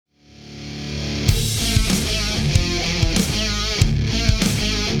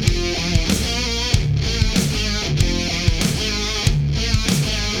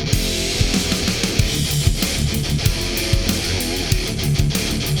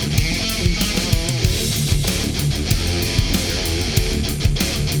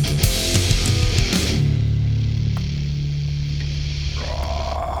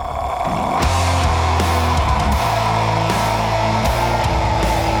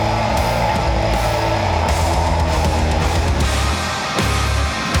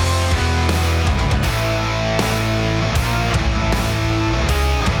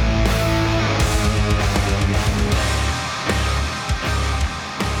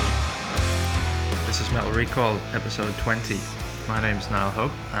Metal Recall, episode 20. My name's Niall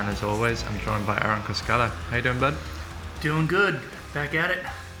Hope, and as always, I'm joined by Aaron Coscala. How you doing, bud? Doing good. Back at it.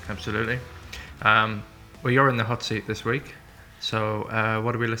 Absolutely. Well, you're in the hot seat this week, so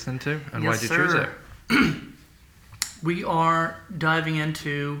what are we listening to, and why did you choose it? We are diving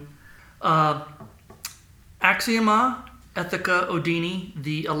into Axioma Ethica Odini,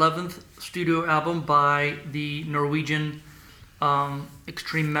 the 11th studio album by the Norwegian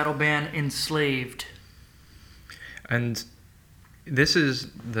extreme metal band Enslaved. And this is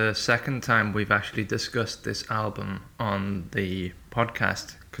the second time we've actually discussed this album on the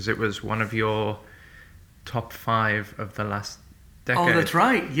podcast, because it was one of your top 5 of the last decade. Oh, that's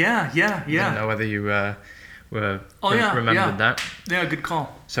right. Yeah. I don't know whether you remembered that. Yeah, good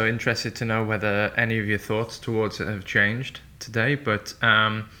call. So interested to know whether any of your thoughts towards it have changed today. But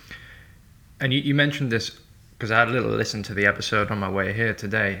and you mentioned this because I had a little listen to the episode on my way here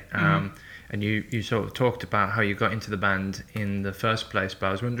today. And you sort of talked about how you got into the band in the first place. But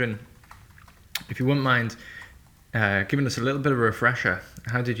I was wondering if you wouldn't mind giving us a little bit of a refresher.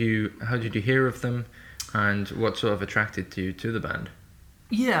 How did you hear of them, and what sort of attracted you to the band?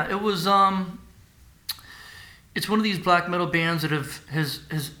 Yeah, it was it's one of these black metal bands that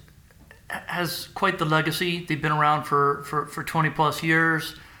has quite the legacy. They've been around for 20 plus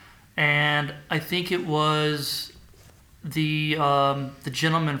years, and I think it was the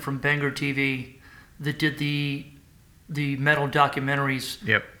gentleman from Banger TV that did the metal documentaries.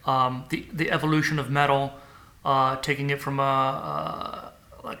 Yep. The evolution of metal, taking it from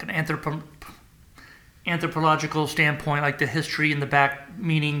like an anthropological standpoint, like the history and the back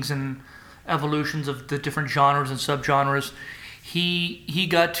meanings and evolutions of the different genres and subgenres.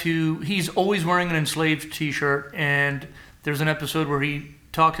 He's always wearing an Enslaved t-shirt, and there's an episode where he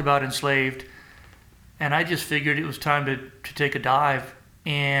talked about Enslaved, and I just figured it was time to take a dive.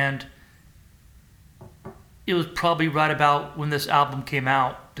 And it was probably right about when this album came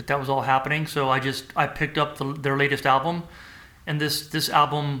out that was all happening. So I picked up their latest album, and this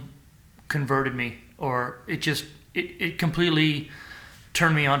album converted me, or it completely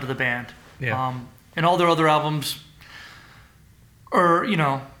turned me onto the band. Yeah. And all their other albums are,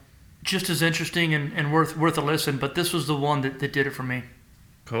 just as interesting and worth a listen, but this was the one that did it for me.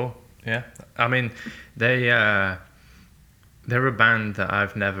 Cool. Yeah. I mean, they're a band that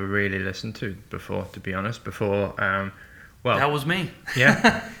I've never really listened to before, to be honest. Well, that was me.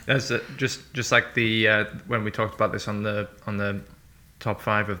 Yeah. That's just like the when we talked about this on the top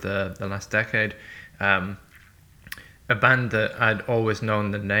 5 of the last decade. A band that I'd always known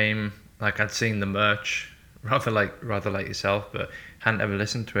the name, like I'd seen the merch, rather like yourself, but hadn't ever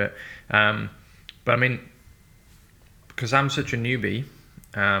listened to it. But I mean, because I'm such a newbie,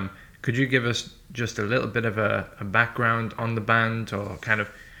 could you give us just a little bit of a background on the band, or kind of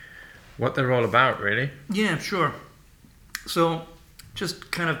what they're all about, really? Yeah, sure. So,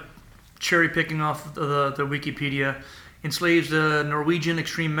 just kind of cherry picking off the Wikipedia, Enslaved's a Norwegian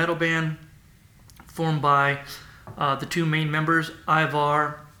extreme metal band formed by the 2 main members,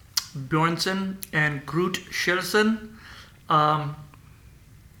 Ivar Bjornson and Groot Kjellsen. Back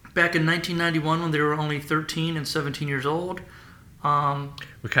in 1991, when they were only 13 and 17 years old.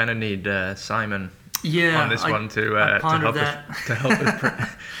 We kind of need Simon on this one to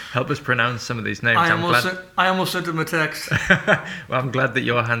help us pronounce some of these names. I almost sent him a text. Well, I'm glad that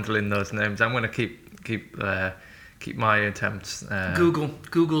you're handling those names. I'm going to keep my attempts.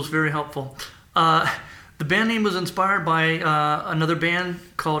 Google's very helpful. The band name was inspired by another band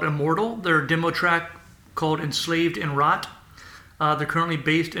called Immortal. Their demo track called Enslaved in Rot. They're currently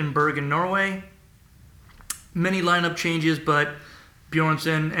based in Bergen, Norway. Many lineup changes, but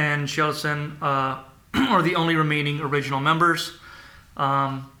Bjornson and Kjellsen are the only remaining original members.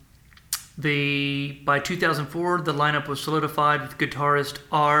 By 2004, the lineup was solidified with guitarist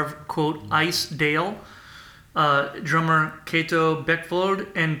Arv, quote, Ice Dale, drummer Kato Beckvold,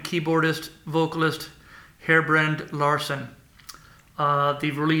 and keyboardist, vocalist Herbrand Larsen.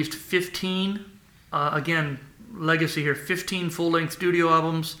 They've released 15, again, legacy here, 15 full-length studio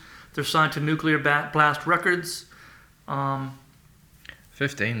albums. They're signed to Nuclear Blast Records.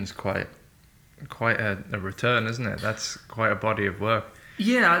 15 is quite a return, isn't it? That's quite a body of work.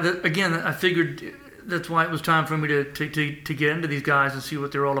 Yeah, again, I figured that's why it was time for me to get into these guys and see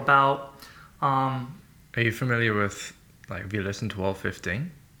what they're all about. Are you familiar with, have you listened to all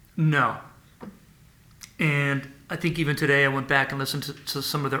 15? No. And I think even today I went back and listened to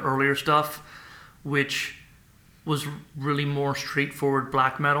some of the earlier stuff, which was really more straightforward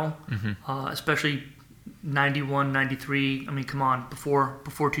black metal, especially 91, 93. I mean, come on,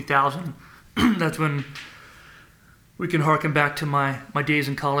 before 2000. That's when we can harken back to my days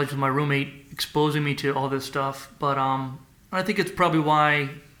in college with my roommate exposing me to all this stuff. But I think it's probably why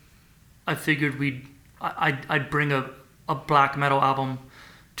I figured I'd bring a black metal album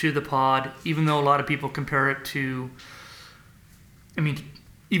to the pod, even though a lot of people compare it to, I mean,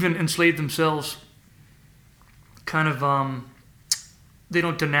 even Enslaved themselves kind of, they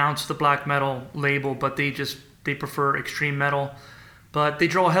don't denounce the black metal label, but they prefer extreme metal. But they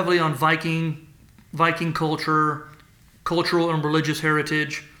draw heavily on Viking culture, cultural and religious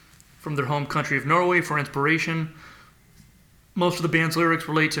heritage from their home country of Norway for inspiration. Most of the band's lyrics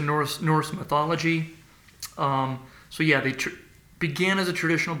relate to Norse mythology. So yeah, they began as a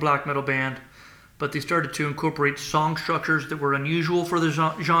traditional black metal band, but they started to incorporate song structures that were unusual for the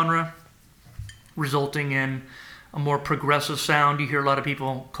genre, resulting in a more progressive sound. You hear a lot of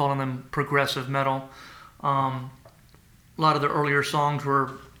people calling them progressive metal. A lot of the earlier songs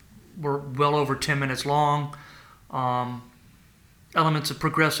were well over 10 minutes long. Elements of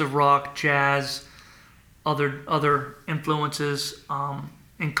progressive rock, jazz, other influences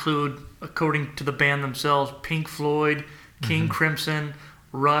include, according to the band themselves, Pink Floyd, King Crimson,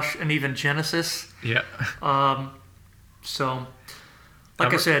 Rush, and even Genesis. Yeah. So,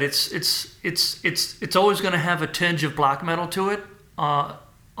 like I said, it's always going to have a tinge of black metal to it.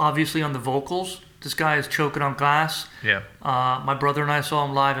 Obviously, on the vocals, this guy is choking on glass. Yeah. My brother and I saw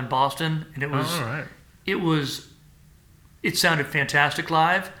him live in Boston, and it sounded fantastic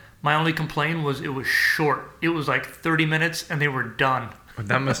live. My only complaint was it was short. It was like 30 minutes, and they were done. Well,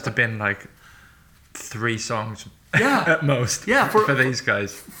 that must have been like 3 songs at most. Yeah, for these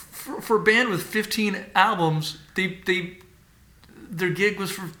guys. For a band with 15 albums, their gig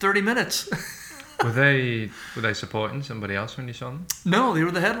was for 30 minutes. Were they supporting somebody else when you saw them? No, they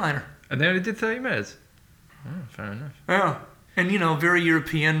were the headliner. And they only did 30 minutes? Oh, fair enough. Yeah. And, very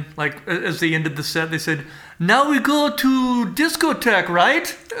European. Like, as they ended the set, they said, "Now we go to discotheque,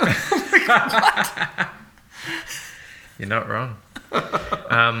 right?" What? You're not wrong.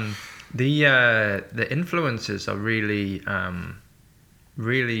 The influences are really,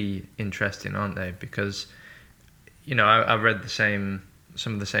 really interesting, aren't they? Because, I read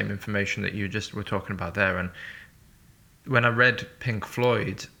some of the same information that you just were talking about there. And when I read Pink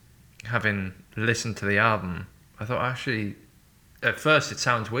Floyd, having listened to the album, I thought actually, at first it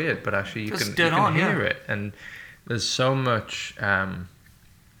sounds weird, but actually you can hear it. And there's so much,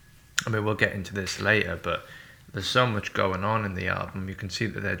 we'll get into this later, but there's so much going on in the album. You can see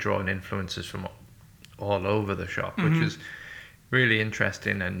that they're drawing influences from all over the shop, which is really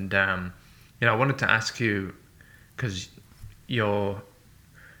interesting. And, I wanted to ask you, because you're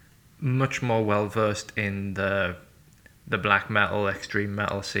much more well-versed in the black metal, extreme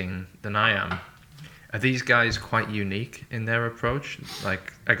metal scene than I am. Are these guys quite unique in their approach?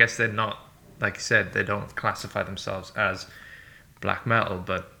 Like, I guess they're not, like you said, they don't classify themselves as black metal,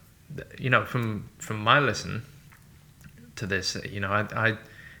 but, from my listen to this, I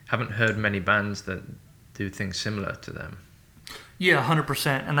haven't heard many bands that do things similar to them. Yeah,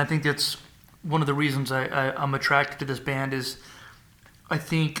 100%. And I think that's one of the reasons I'm attracted to this band is I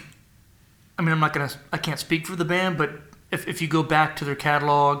can't speak for the band, but if you go back to their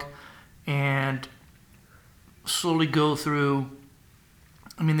catalog and slowly go through,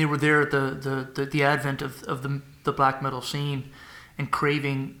 they were there at the advent of the black metal scene and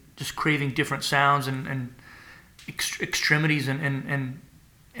craving different sounds and extremities and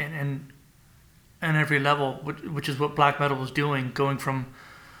every level, which is what black metal was doing, going from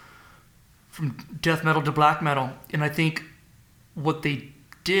death metal to black metal. And I think what they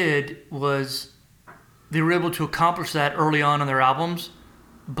did was they were able to accomplish that early on in their albums,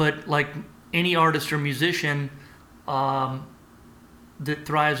 but like any artist or musician that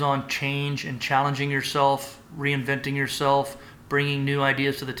thrives on change and challenging yourself, reinventing yourself, bringing new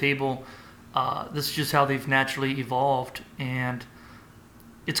ideas to the table, this is just how they've naturally evolved, and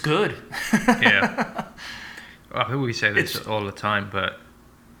it's good. Yeah. I think we say this all the time, but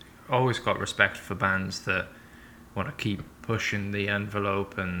always got respect for bands that want to keep pushing the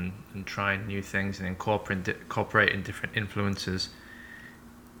envelope and trying new things and incorporating different influences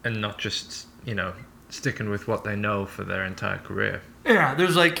and not just, sticking with what they know for their entire career. Yeah,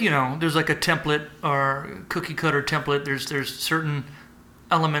 there's like a template or cookie cutter template. There's certain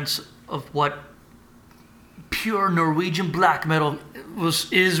elements of what pure Norwegian black metal was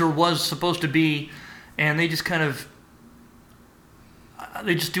supposed to be, and they just kind of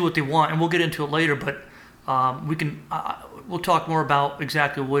they just do what they want. And we'll get into it later, but we'll talk more about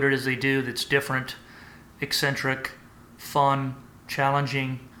exactly what it is they do that's different, eccentric, fun,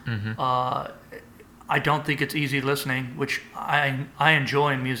 challenging. Mm-hmm. I don't think it's easy listening, which I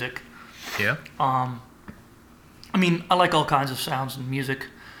enjoy in music. Yeah. I like all kinds of sounds in music,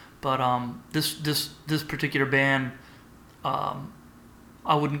 But this particular band, I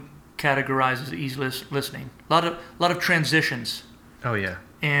wouldn't categorize as easy listening. A lot of transitions, Oh yeah.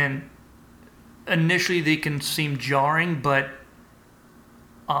 and initially they can seem jarring, but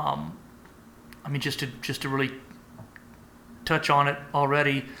I mean, just to really touch on it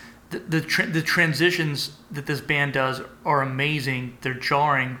already, the transitions that this band does are amazing. They're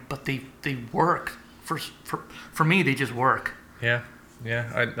jarring, but they work. For me, they just work. Yeah.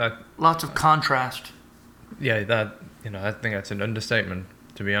 Yeah. Lots of contrast. Yeah. That I think that's an understatement,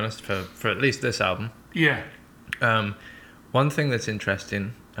 to be honest, for at least this album. Yeah. One thing that's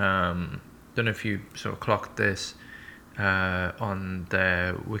interesting. Don't know if you sort of clocked this on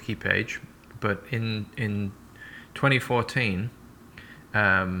their wiki page, but in 2014,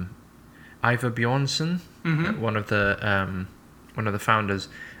 Ivar Bjornsson, one of the founders,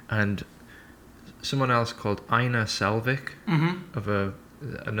 and someone else called Einar Selvik of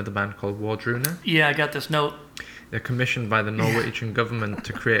another band called Wardruna. Yeah, I got this note. They're commissioned by the Norwegian government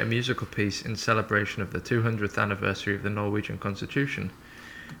to create a musical piece in celebration of the 200th anniversary of the Norwegian Constitution.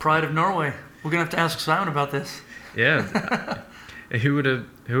 The pride of Norway. We're gonna have to ask Simon about this. Yeah. Who would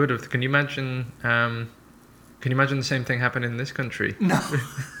have? Can you imagine? Can you imagine the same thing happen in this country? No.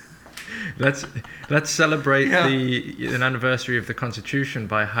 Let's celebrate an anniversary of the Constitution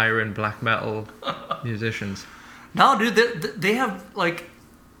by hiring black metal musicians. No, dude, they have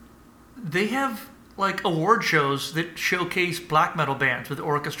award shows that showcase black metal bands with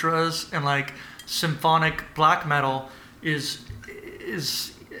orchestras, and like symphonic black metal is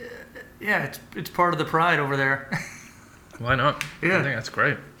it's part of the pride over there. Why not? Yeah. I think that's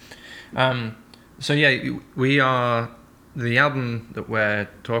great. So yeah, the album that we're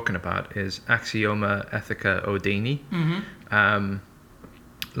talking about is Axioma Ethica Odini.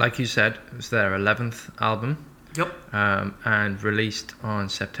 Like you said, it was their 11th album. Yep. And released on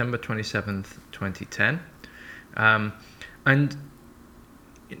September 27th, 2010. And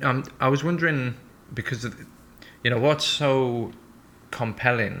I was wondering, because what's so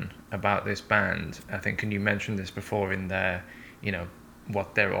compelling about this band, I think, and you mentioned this before in their,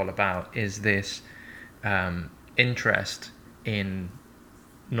 what they're all about, is this interest in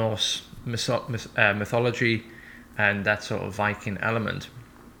Norse mythology and that sort of Viking element.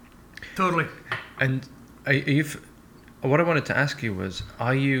 Totally. And what I wanted to ask you was,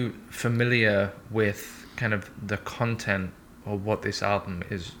 are you familiar with kind of the content or what this album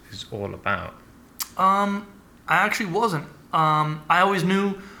is all about? I actually wasn't. I always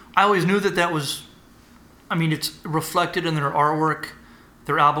knew that was. I mean, it's reflected in their artwork,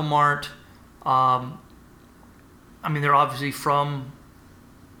 their album art. I mean, they're obviously from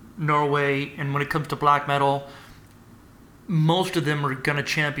Norway, and when it comes to black metal, most of them are gonna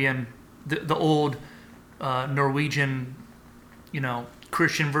champion the old Norwegian,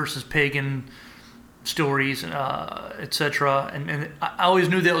 Christian versus pagan stories, etc. And I always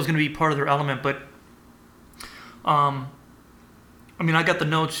knew that was going to be part of their element. But I mean, I got the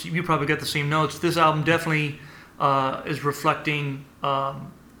notes. You probably got the same notes. This album definitely is reflecting a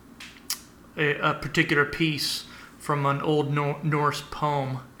particular piece from an old Norse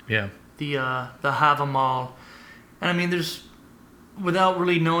poem. Yeah. The Havamal. And I mean, there's, without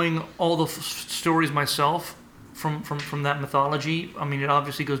really knowing all the stories myself from that mythology, I mean, it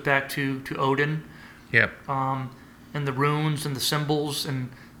obviously goes back to Odin. Yeah. And the runes and the symbols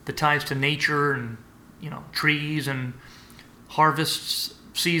and the ties to nature and, trees and harvests,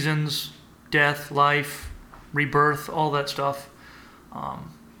 seasons, death, life, rebirth, all that stuff.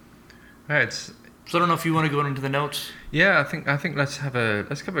 Right. So I don't know if you want to go into the notes. Yeah, I think let's have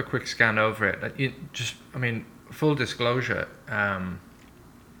a quick scan over it. Full disclosure,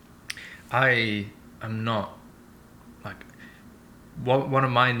 I am not, one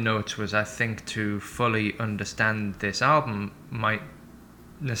of my notes was, I think to fully understand this album might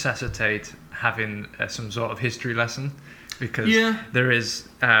necessitate having some sort of history lesson, because there is,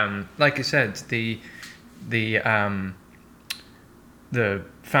 like you said, the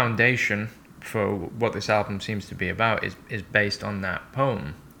foundation for what this album seems to be about is based on that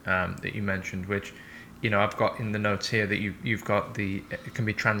poem that you mentioned, which I've got in the notes here that you've got it can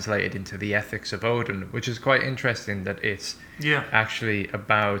be translated into the ethics of Odin, which is quite interesting, that it's actually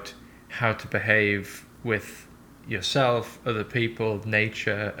about how to behave with yourself, other people,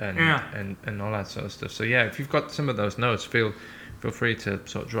 nature, and all that sort of stuff. So yeah, if you've got some of those notes, feel free to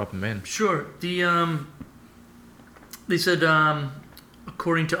sort of drop them in. Sure. They said,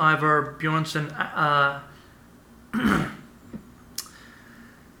 according to Ivar Bjornsson,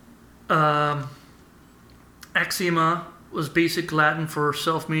 axioma was basic Latin for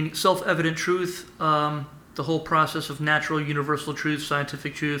self-evident truth. the whole process of natural, universal truth,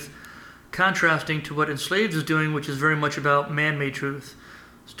 scientific truth, contrasting to what Enslaved is doing, which is very much about man-made truth.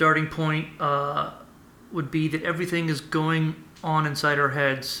 Starting point would be that everything is going on inside our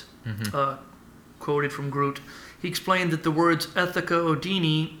heads, quoted from Groot. He explained that the words Ethica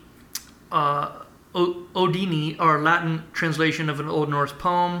Odini, Odini are a Latin translation of an Old Norse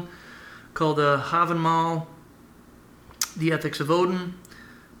poem called the Havenmal, the Ethics of Odin.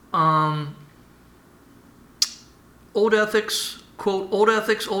 Old ethics, quote, old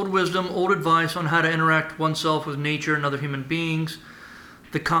ethics, old wisdom, old advice on how to interact oneself with nature and other human beings.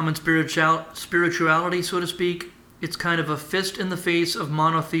 The common spirituality, so to speak. It's kind of a fist in the face of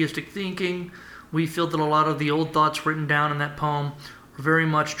monotheistic thinking. We feel that a lot of the old thoughts written down in that poem are very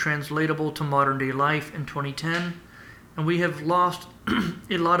much translatable to modern day life in 2010. And we have lost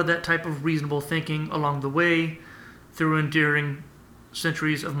a lot of that type of reasonable thinking along the way through enduring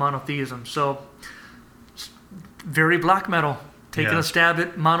centuries of monotheism. So, very black metal, taking a stab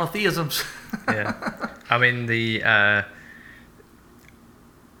at monotheisms. Yeah. I mean, the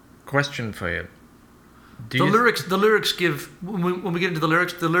question for you. The lyrics give, when we get into the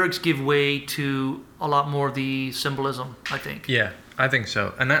lyrics give way to a lot more of the symbolism, I think. Yeah, I think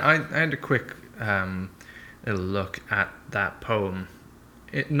so. And I had a quick little look at that poem.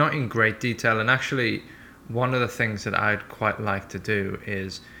 Not in great detail, and actually one of the things that I'd quite like to do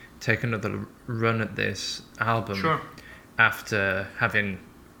is take another run at this album after having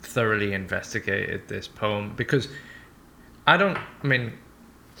thoroughly investigated this poem, because I don't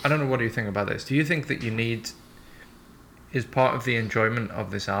know, what do you think about this? Do you think that is part of the enjoyment of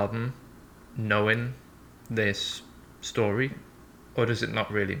this album knowing this story, or does it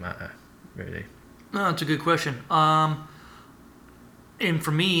not really matter, really? No, that's a good question. And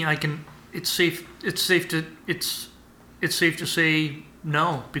for me, it's safe to say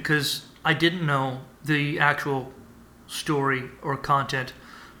no, because I didn't know the actual story or content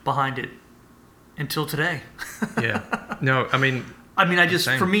behind it until today. Yeah. No, I mean, I just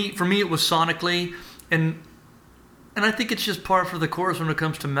for me it was sonically, and I think it's just par for the course when it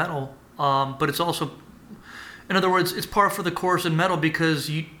comes to metal. But it's also, in other words, it's par for the course in metal because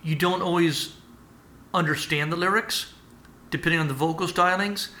you don't always understand the lyrics, depending on the vocal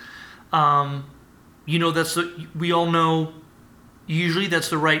stylings. We all know usually that's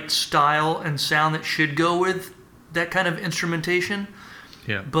the right style and sound that should go with that kind of instrumentation.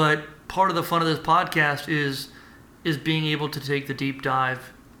 Yeah. But part of the fun of this podcast is being able to take the deep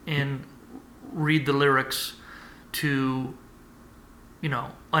dive and read the lyrics to,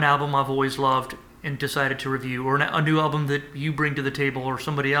 an album I've always loved and decided to review, or a new album that you bring to the table or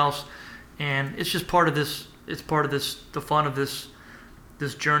somebody else. And it's just part of this. It's part of this, the fun of this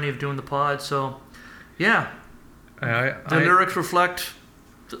journey of doing the pod. So, yeah, the lyrics reflect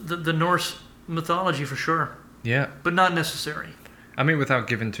the Norse mythology for sure. Yeah, but not necessary. I mean, without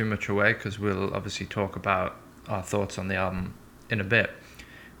giving too much away, because we'll obviously talk about our thoughts on the album in a bit.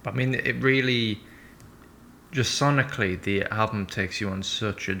 But I mean, it really, just sonically, the album takes you on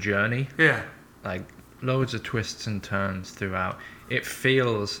such a journey. Yeah. Like, loads of twists and turns throughout. It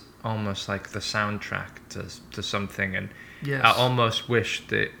feels almost like the soundtrack to something, and yes. I almost wish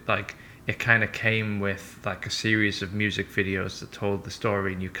that, like, it kind of came with, like, a series of music videos that told the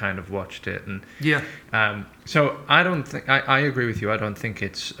story and you kind of watched it. And yeah. So I don't think, I agree with you. I don't think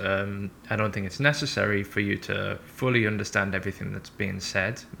it's necessary for you to fully understand everything that's being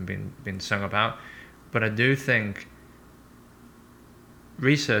said and being sung about. But I do think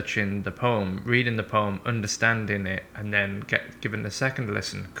researching the poem, reading the poem, understanding it, and then giving a second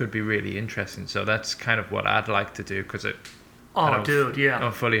listen could be really interesting. So that's kind of what I'd like to do, because I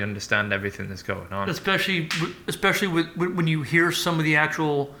don't fully understand everything that's going on. Especially when you hear some of the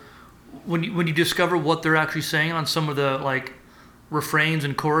actual, when you discover what they're actually saying on some of the, like, refrains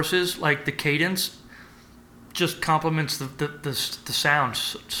and choruses, like the cadence just complements the sound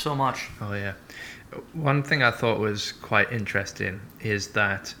so much. Oh yeah. One thing I thought was quite interesting is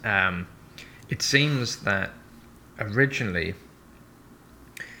that it seems that originally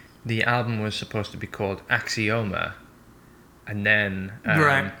the album was supposed to be called Axioma, and then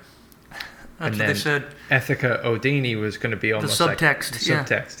right. That's what they said. Ethica Odini was going to be almost the subtext, like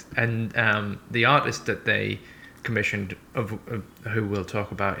the subtext. And the artist that they commissioned, of who we'll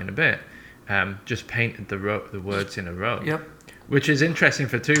talk about in a bit, just painted the words in a row. Yep. Which is interesting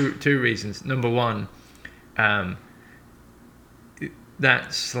for two reasons. Number one,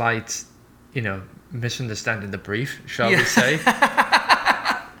 that slight, misunderstanding the brief, shall we say?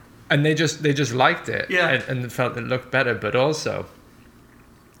 And they just liked it, and felt it looked better. But also,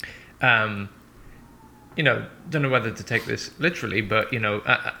 don't know whether to take this literally, but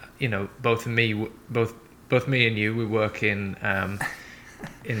both both me and you, we work in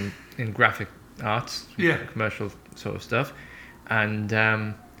graphic arts, Yeah. commercial sort of stuff, and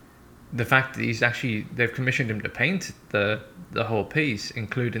the fact that they've commissioned him to paint the whole piece,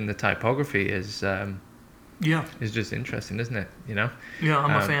 including the typography, is just interesting, isn't it? You know. Yeah,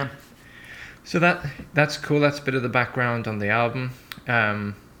 I'm a fan. So that's cool. That's a bit of the background on the album.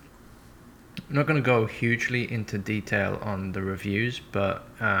 I'm not going to go hugely into detail on the reviews, but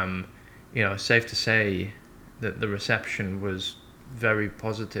safe to say that the reception was very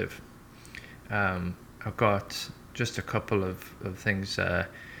positive. I've got just a couple of things.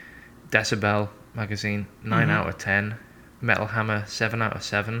 Decibel magazine, 9 out of 10. Metal Hammer, 7 out of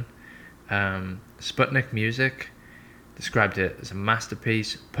 7. Sputnik Music described it as a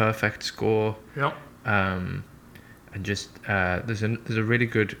masterpiece, perfect score. Yep. And just there's a really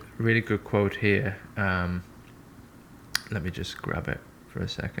good quote here. Let me just grab it for a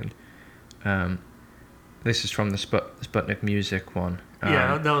second. This is from the Sputnik Music one.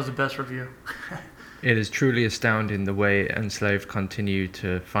 That was the best review. It is truly astounding the way enslaved continue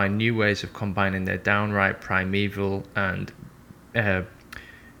to find new ways of combining their downright primeval and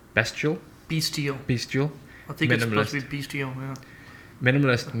bestial. I think it's supposed to be bestial, yeah.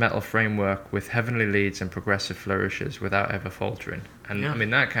 Minimalist metal framework with heavenly leads and progressive flourishes without ever faltering. And I mean,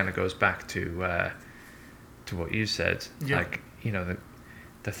 that kind of goes back to what you said. Yeah. Like,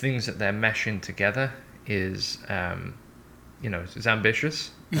 the things that they're meshing together is, it's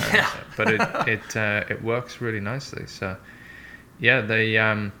ambitious. Yeah. But it works really nicely. So, yeah, they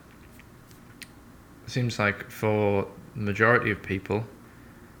seems like for the majority of people,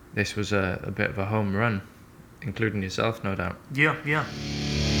 this was a bit of a home run, including yourself, no doubt. Yeah.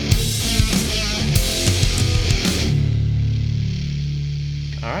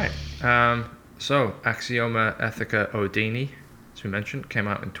 All right. So Axioma Ethica Odini, as we mentioned, came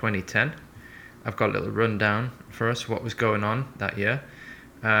out in 2010. I've got a little rundown for us, what was going on that year.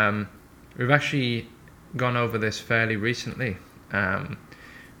 We've actually gone over this fairly recently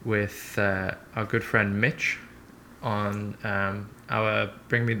with our good friend Mitch on our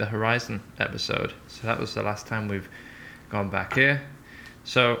Bring Me the Horizon episode. So that was the last time we've gone back here.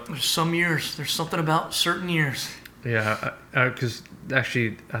 So There's some years. There's something about certain years. Yeah, because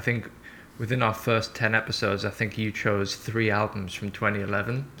actually I think within our first 10 episodes, I think you chose 3 albums from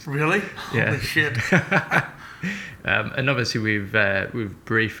 2011. Really? Yeah. Holy shit. And obviously we've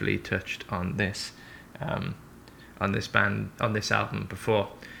briefly touched on this band, on this album before.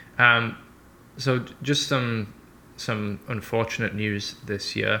 So just some unfortunate news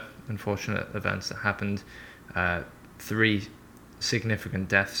this year, unfortunate events that happened. 3 significant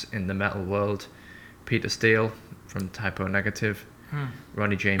deaths in the metal world. Peter Steele from Typo Negative,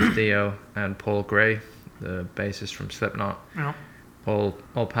 Ronnie James Dio, and Paul Gray, the bassist from Slipknot. Yeah. All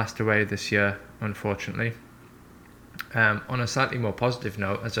passed away this year, unfortunately. On a slightly more positive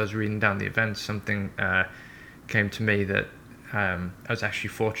note, as I was reading down the events, something came to me that I was actually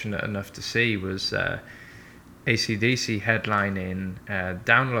fortunate enough to see was AC/DC headlining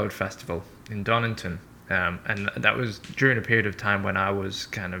Download Festival in Donington. And that was during a period of time when I was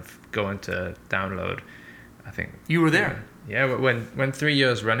kind of going to Download, I think. You were there? Yeah, when 3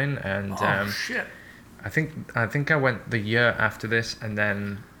 years running, and shit. I think I went the year after this, and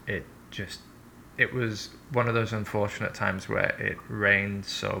then it was one of those unfortunate times where it rained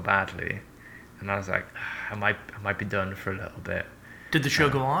so badly, and I was like, I might be done for a little bit. Did the show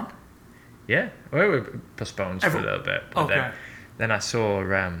go on? Yeah, well, we were postponed for a little bit. But okay. Then I saw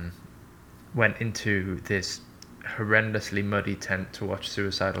went into this horrendously muddy tent to watch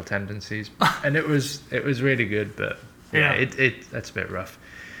Suicidal Tendencies, and it was really good, but yeah. That's a bit rough.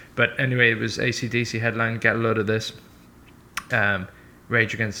 But anyway, it was AC/DC headline. Get a load of this.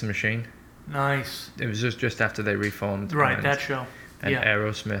 Rage Against the Machine. Nice. It was just after they reformed. Right, and, that show. And yeah.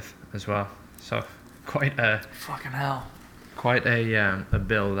 Aerosmith as well. So quite a fucking hell. Quite a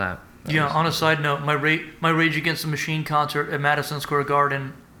bill that. Yeah. On a side note, my Rage Against the Machine concert at Madison Square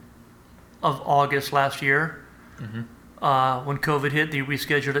Garden of August last year. Mm-hmm. When COVID hit, they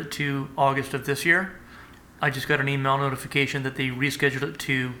rescheduled it to August of this year. I just got an email notification that they rescheduled it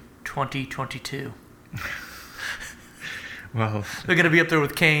to 2022. Well, they're gonna be up there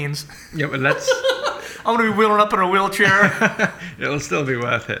with canes. Yeah, but let's. I'm gonna be wheeling up in a wheelchair. It'll still be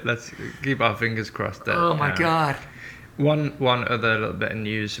worth it. Let's keep our fingers crossed. That, oh my god. One other little bit of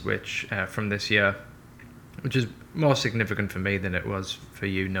news, which from this year, which is more significant for me than it was for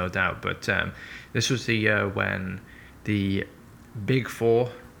you, no doubt. But this was the year when the Big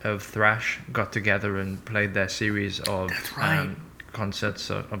Four of thrash got together and played their series of concerts.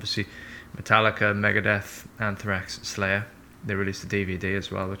 So obviously Metallica, Megadeth, Anthrax, Slayer. They released a DVD as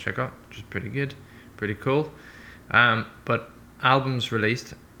well, which I got, which is pretty pretty cool. But albums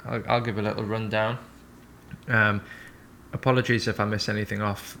released, I'll give a little rundown. Apologies if I miss anything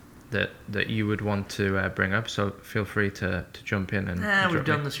off that you would want to bring up, so feel free to jump in and We've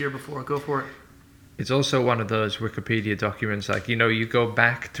done this year before. Go for it. It's also one of those Wikipedia documents, like, you go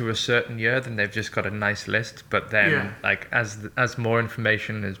back to a certain year, then they've just got a nice list, but then like as more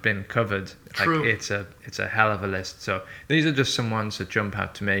information has been covered, True. like it's a hell of a list. So these are just some ones that jump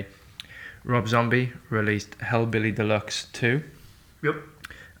out to me. Rob Zombie released Hellbilly Deluxe 2. Yep.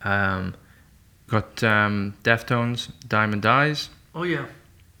 Got Deftones, Diamond Eyes. Oh yeah.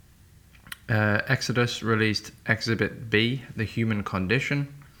 Exodus released Exhibit B, The Human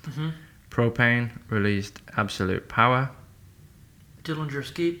Condition. Mm-hmm. Propane released Absolute Power. Dillinger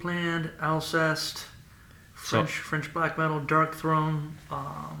Escape Plan, Alcest, French black metal, Dark Throne.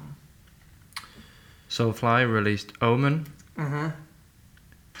 Soulfly released Omen. Mm-hmm.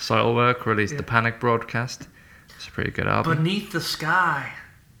 Soilwork released The Panic Broadcast. It's a pretty good album. Beneath the Sky.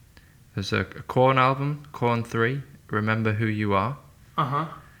 There's a Korn album, Korn 3, Remember Who You Are. Uh-huh.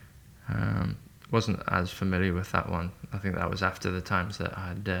 Wasn't as familiar with that one. I think that was after the times that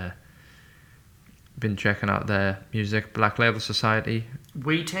I'd been checking out their music. Black Label Society.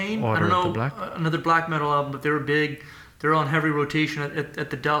 Waytain. Order I don't of know, the Black. another black metal album, but they were big. They were on heavy rotation at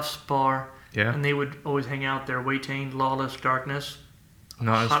the Duff's bar. Yeah. And they would always hang out there. Waytain, Lawless, Darkness.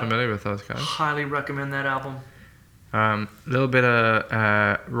 Not as familiar with those guys. Highly recommend that album. A little bit of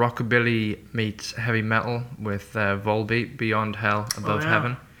rockabilly meets heavy metal with Volbeat, Beyond Hell, Above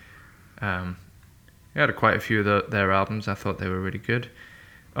Heaven. I had quite a few of their albums. I thought they were really good.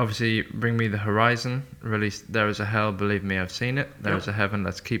 Obviously, Bring Me the Horizon released There Is a Hell, Believe Me, I've Seen It. There Is a Heaven,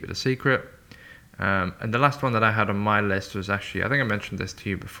 Let's Keep It a Secret. And the last one that I had on my list was actually, I think I mentioned this to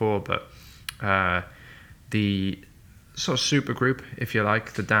you before, but the sort of super group, if you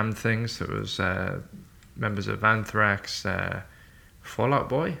like, The Damned Things. It was members of Anthrax, Fall Out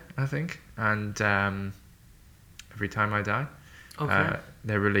Boy, I think, and Every Time I Die. Okay.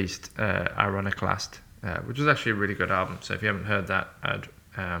 They released Ironic Last, which was actually a really good album. So if you haven't heard that, I'd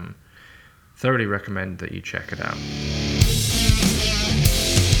thoroughly recommend that you check it out.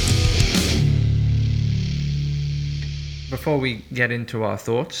 Before we get into our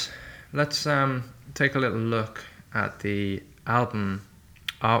thoughts, let's take a little look at the album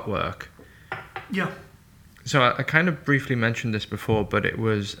artwork. Yeah. So I kind of briefly mentioned this before, but it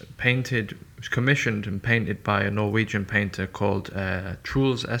was commissioned and painted by a Norwegian painter called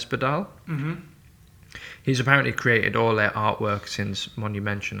Truls Espedal. Mm-hmm. He's apparently created all their artwork since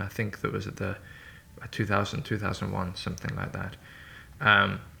Monumention. I think that was at the 2000, 2001, something like that.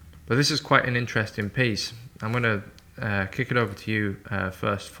 But this is quite an interesting piece. I'm going to kick it over to you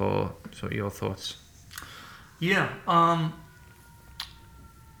first for sort of your thoughts. Yeah. I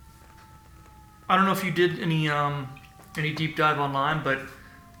don't know if you did any deep dive online, but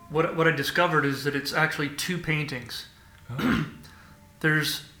what I discovered is that it's actually two paintings. Oh.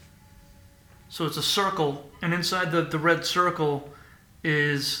 So it's a circle, and inside the red circle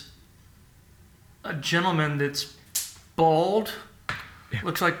is a gentleman that's bald. Yeah.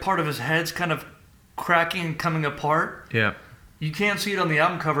 Looks like part of his head's kind of cracking and coming apart. Yeah. You can't see it on the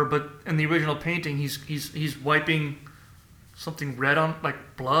album cover, but in the original painting, he's wiping something red on,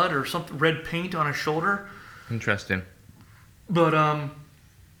 like blood or something, red paint on his shoulder. Interesting. But I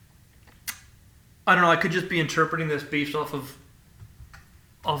don't know. I could just be interpreting this based off of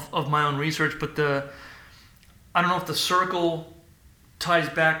my own research, but I don't know if the circle ties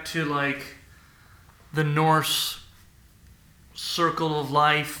back to like the Norse circle of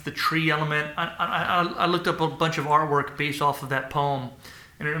life, the tree element. I looked up a bunch of artwork based off of that poem,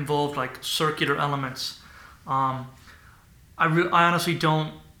 and it involved like circular elements. I honestly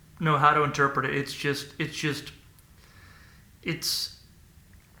don't know how to interpret it. It's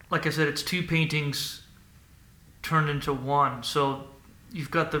like I said, it's two paintings turned into one. So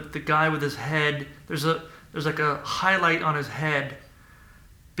you've got the guy with his head. There's like a highlight on his head.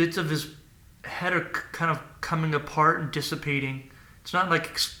 Bits of his head are kind of coming apart and dissipating. It's not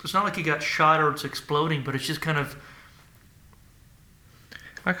like he got shot or it's exploding, but it's just kind of.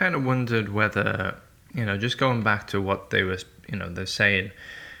 I kind of wondered whether, just going back to what they were, they're saying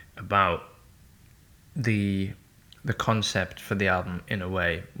about the concept for the album in a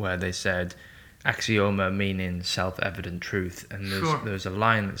way, where they said axioma meaning self-evident truth, and there's a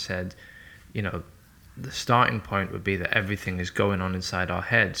line that said, the starting point would be that everything is going on inside our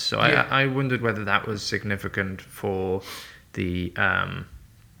heads. So yeah. I wondered whether that was significant for the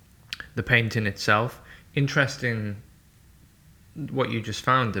painting itself. Interesting what you just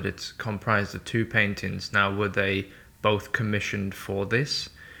found, that it's comprised of two paintings. Now, were they both commissioned for this,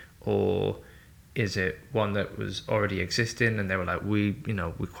 or is it one that was already existing and they were like, we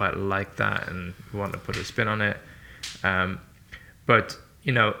quite like that and we want to put a spin on it. But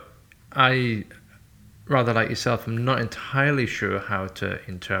I, rather like yourself, I'm not entirely sure how to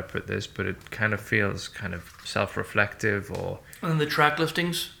interpret this, but it kind of feels kind of self-reflective. And then the track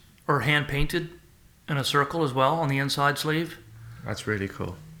listings are hand painted in a circle as well on the inside sleeve. That's really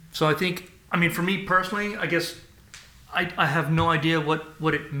cool. So I think, for me personally, I guess I have no idea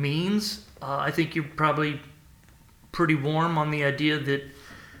what it means. I think you're probably pretty warm on the idea that,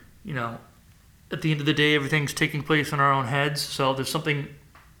 at the end of the day, everything's taking place in our own heads. So there's something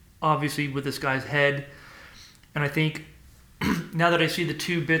obviously with this guy's head. And I think now that I see the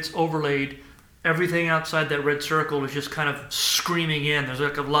two bits overlaid, everything outside that red circle is just kind of screaming in. There's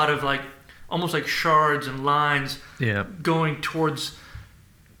like a lot of almost like shards and lines going towards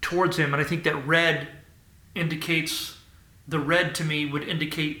him. And I think that red indicates, the red to me would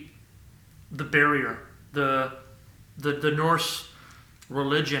indicate the barrier, the Norse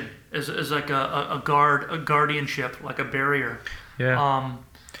religion is like a guardianship, like a barrier. Yeah.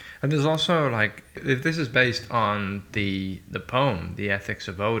 And there's also if this is based on the poem, The Ethics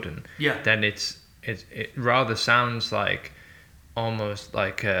of Odin, then it rather sounds like almost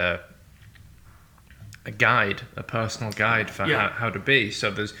like a guide, a personal guide for how to be. So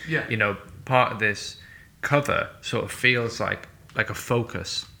there's part of this cover sort of feels like a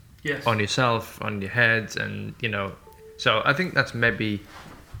focus on yourself, on your head, and so I think that's maybe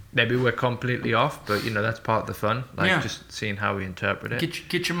we're completely off, but that's part of the fun, just seeing how we interpret it.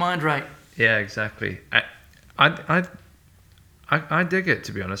 Get your mind right. Yeah, exactly. I dig it,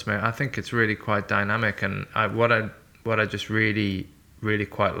 to be honest, mate. I think it's really quite dynamic, and what I just really really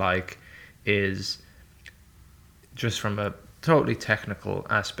quite like is, just from a totally technical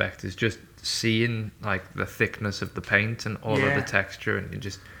aspect, is just seeing the thickness of the paint and all of the texture, and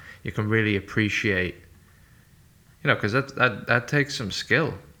you can really appreciate, because that takes some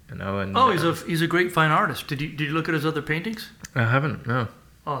skill, And he's a great fine artist. Did you look at his other paintings? I haven't. No.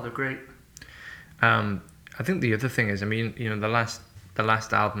 Oh, they're great. I think the other thing is, the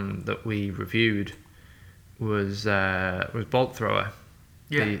last album that we reviewed was Bolt Thrower,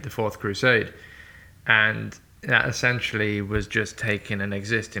 the Fourth Crusade, and that essentially was just taking an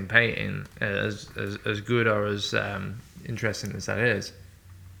existing painting, as good or as interesting as that is.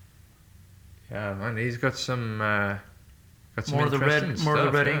 Yeah, man, he's got some more of the red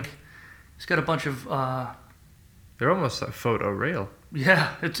ink. He's got a bunch of. They're almost like photoreal.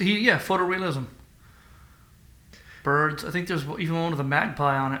 Yeah, photorealism. Birds. I think there's even one with a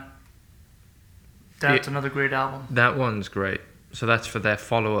magpie on it. That's another great album. That one's great. So that's for their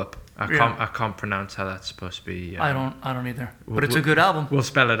follow-up. I can't pronounce how that's supposed to be. I don't either. But it's a good album. We'll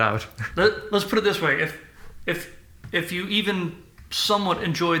spell it out. Let's put it this way: if you even somewhat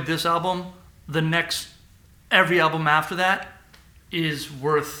enjoyed this album, every album after that is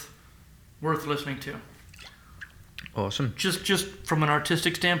worth listening to. Awesome. Just from an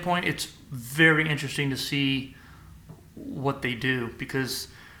artistic standpoint, it's very interesting to see what they do, because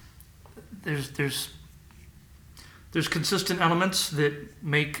there's consistent elements that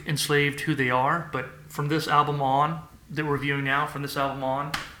make Enslaved who they are, but from this album on, that we're reviewing now, from this album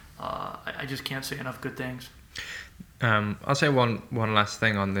on, I just can't say enough good things. I'll say one last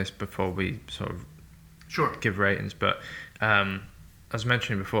thing on this before we sort of give ratings, but as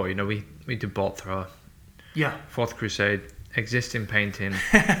mentioned before, we did Bolt Thrower, Fourth Crusade, existing painting,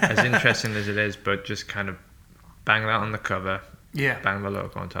 as interesting as it is, but just kind of bang that on the cover, bang the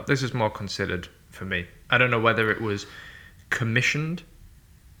logo on top. This is more considered for me. I don't know whether it was commissioned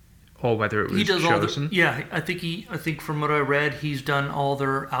or whether it was chosen. I think from what I read, he's done all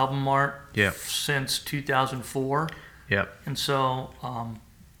their album art since 2004. Yeah. And so,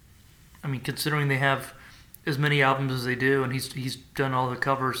 considering they have as many albums as they do, and he's done all the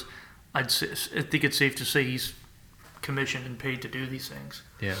covers, I think it's safe to say he's commissioned and paid to do these things.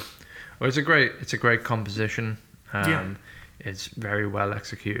 Yeah. Well, it's a great composition. It's very well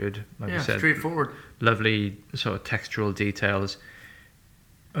executed. Like you said, straightforward. Lovely sort of textural details,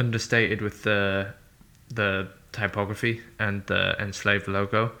 understated with the typography and the Enslaved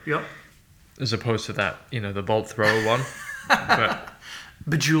logo. Yep. As opposed to that, the Bolt Thrower one. But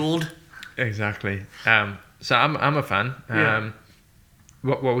bejeweled. Exactly. So I'm a fan.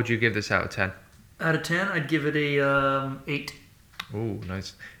 What would you give this out of 10? Out of 10, I'd give it a 8. Oh,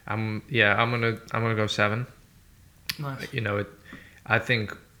 nice. I'm gonna go 7. Nice. I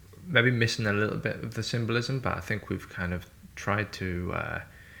think maybe missing a little bit of the symbolism, but I think we've kind of tried to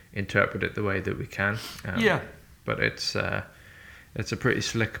interpret it the way that we can. But it's a pretty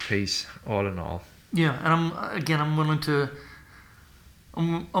slick piece, all in all. Yeah, and I'm willing to.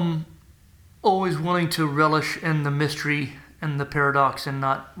 I'm always willing to relish in the mystery and the paradox and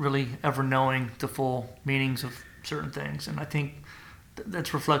not really ever knowing the full meanings of certain things. And I think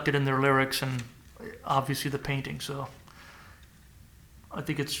that's reflected in their lyrics and obviously the painting. So I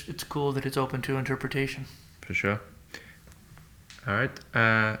think it's cool that it's open to interpretation. For sure. All right.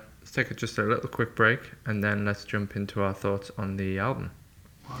 Let's take just a little quick break, and then let's jump into our thoughts on the album.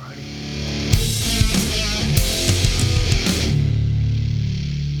 Alrighty.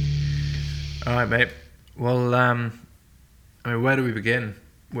 All right, mate. Well, I mean, where do we begin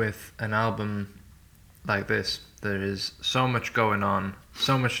with an album like this? There is so much going on,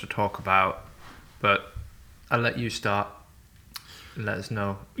 so much to talk about, but I'll let you start. Let us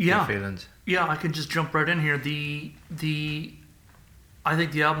know your feelings. Yeah, I can just jump right in here. I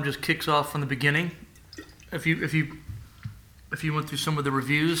think the album just kicks off from the beginning. If you went through some of the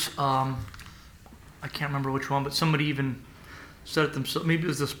reviews, I can't remember which one, but somebody even said it themselves. Maybe it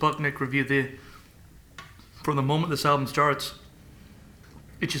was the Sputnik review. From the moment this album starts,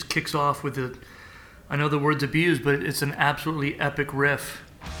 it just kicks off with I know the word's abused, but it's an absolutely epic riff.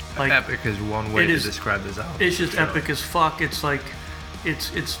 Like, epic is one way to describe this album. It's just epic as fuck. It's like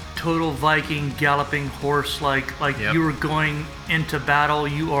it's total Viking galloping horse. Like yep. You are going into battle.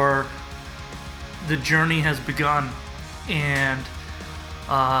 The journey has begun, and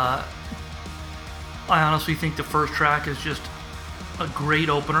I honestly think the first track is just a great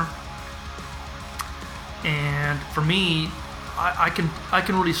opener. And for me, I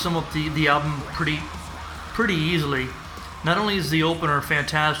can really sum up the album pretty easily. Not only is the opener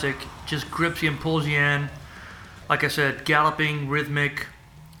fantastic, just grips you and pulls you in. Like I said, galloping, rhythmic.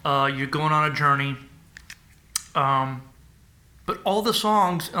 You're going on a journey. But all the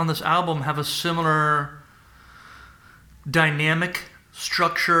songs on this album have a similar dynamic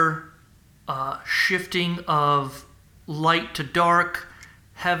structure, shifting of light to dark,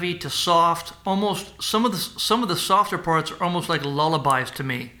 heavy to soft. Almost some of the softer parts are almost like lullabies to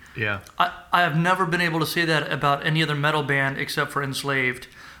me. Yeah. I have never been able to say that about any other metal band except for Enslaved.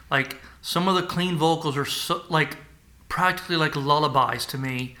 Like, some of the clean vocals are practically like lullabies to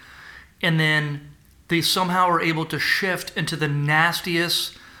me. And then they somehow are able to shift into the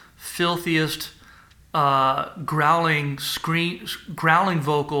nastiest, filthiest, growling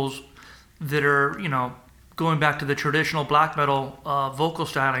vocals that are, going back to the traditional black metal vocal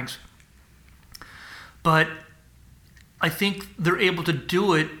stylings. But I think they're able to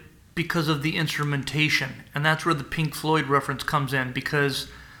do it because of the instrumentation. And that's where the Pink Floyd reference comes in, because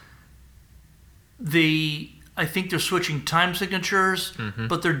I think they're switching time signatures, mm-hmm.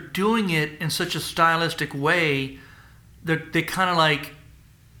 but they're doing it in such a stylistic way. They kind of like,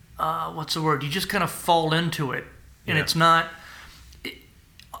 what's the word? You just kind of fall into it. And it's not...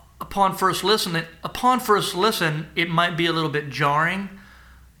 Upon first listen, it might be a little bit jarring,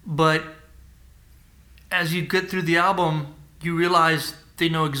 but as you get through the album, you realize they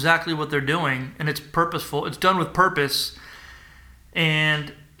know exactly what they're doing, and it's purposeful. It's done with purpose,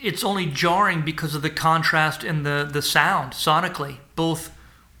 and it's only jarring because of the contrast in the sound, sonically, both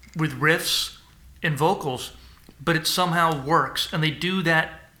with riffs and vocals, but it somehow works, and they do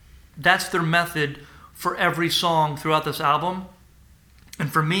that. That's their method for every song throughout this album.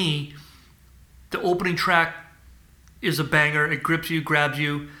 And for me, the opening track is a banger. It grips you, grabs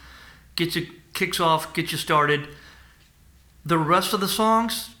you, kicks off, gets you started. The rest of the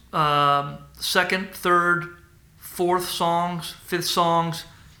songs, second, third, fourth songs, fifth songs,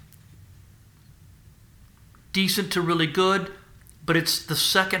 decent to really good, but it's the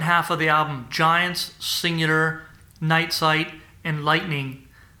second half of the album, Giants, Singular, Night Sight, and Lightning,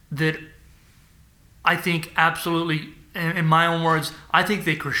 that I think absolutely... in my own words, I think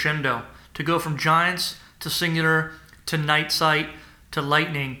they crescendo. To go from Giants to Singular to Night Sight to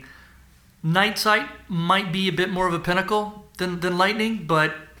Lightning. Night Sight might be a bit more of a pinnacle than Lightning,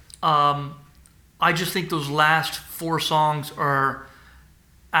 but I just think those last four songs are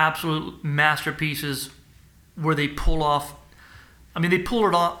absolute masterpieces where they pull off. I mean, they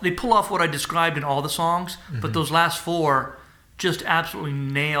pull off what I described in all the songs, mm-hmm. but those last four just absolutely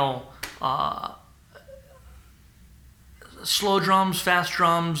nail. Slow drums, fast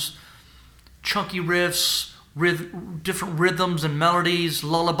drums, chunky riffs, different rhythms and melodies,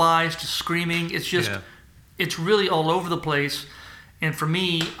 lullabies to screaming. It's just, It's really all over the place. And for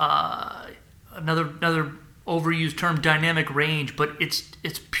me, another overused term, dynamic range, but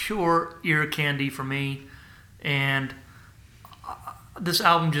it's pure ear candy for me. And this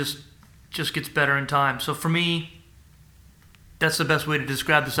album just gets better in time. So for me, that's the best way to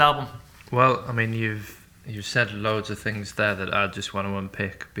describe this album. Well, I mean, you've said loads of things there that I just want to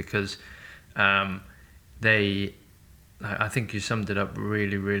unpick, because they I think you summed it up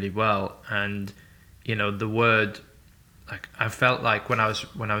really, really well. And the word, like, I felt like when I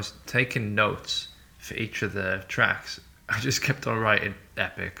was taking notes for each of the tracks, I just kept on writing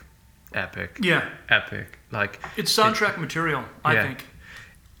epic, epic, Yeah. epic. Like, It's soundtrack material, I Yeah. think.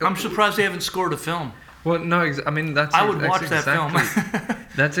 I'm surprised they haven't scored a film. well, no, I mean I would watch that film.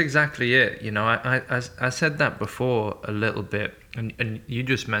 That's exactly it. I said that before a little bit, and you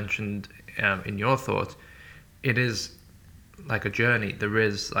just mentioned in your thoughts, it is like a journey. There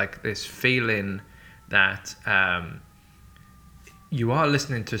is like this feeling that you are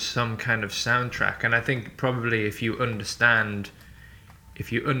listening to some kind of soundtrack, and I think probably if you understand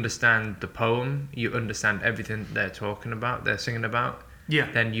the poem, you understand everything they're singing about. Yeah.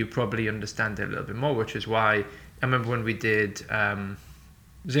 Then you probably understand it a little bit more, which is why I remember when we did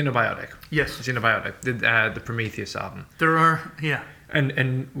Xenobiotic. Yes. Xenobiotic, the Prometheus album. There are, yeah.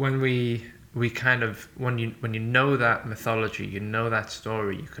 And when we kind of, when you know that mythology, you know that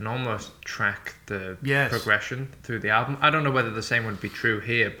story, you can almost track the Yes. progression through the album. I don't know whether the same would be true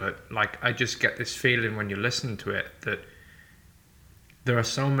here, but like I just get this feeling when you listen to it that there are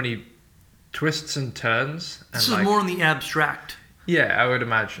so many twists and turns. And This is more in the abstract. Yeah, I would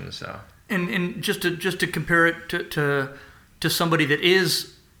imagine so. And just to compare it to somebody that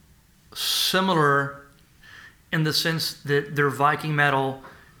is similar in the sense that they're Viking metal,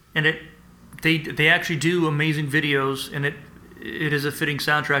 and they actually do amazing videos, and it is a fitting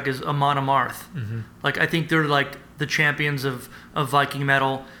soundtrack, is Amon Amarth. Mm-hmm. Like, I think they're like the champions of Viking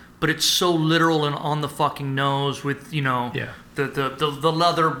metal, but it's so literal and on the fucking nose with Yeah. the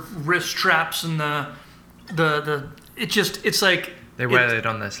leather wrist straps and the it's like They wear it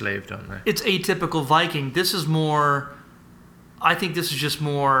on their sleeve, don't they? it's atypical Viking. This is more, I think this is just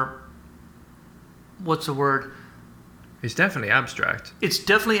more, what's the word? It's definitely abstract. It's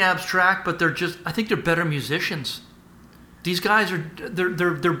definitely abstract, but I think they're better musicians. These guys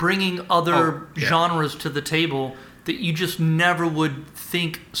they're bringing other genres to the table that you just never would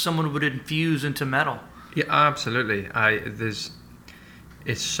think someone would infuse into metal. Yeah, absolutely.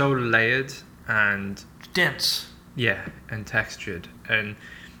 It's so layered and Dense. yeah, and textured. And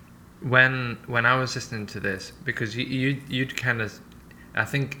when I was listening to this, because you'd kind of, I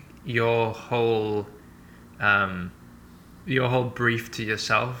think your whole brief to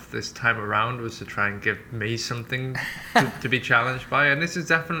yourself this time around was to try and give me something to be challenged by, and this is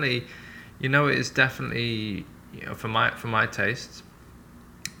definitely, it is definitely, for my tastes,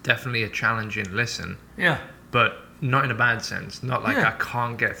 definitely a challenging listen. Yeah. But not in a bad sense. Not like Yeah. I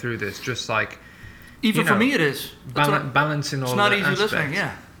can't get through this. Just like Even for me, it is. balancing all. It's not the easy aspects. listening.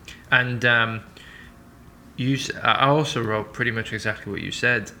 Yeah. And I also wrote pretty much exactly what you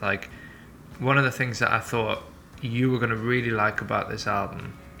said. Like, one of the things that I thought you were going to really like about this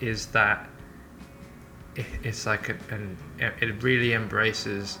album is that it's like it really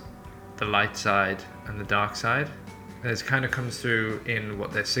embraces the light side and the dark side. And it kind of comes through in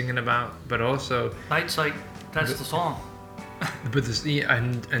what they're singing about, but also Night Sight. That's the song. but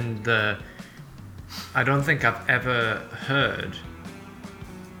I don't think I've ever heard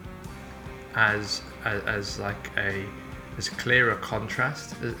as like as clear a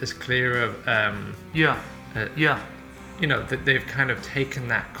contrast, as clear of Yeah. Yeah. that they've kind of taken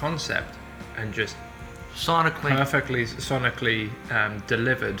that concept and just Sonically. perfectly sonically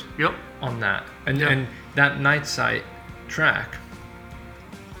delivered Yep. on that. And Yeah. and that Night Sight track,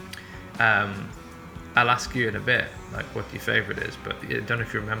 I'll ask you in a bit like what your favorite is, but I don't know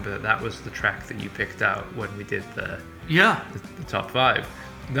if you remember that was the track that you picked out when we did the top 5.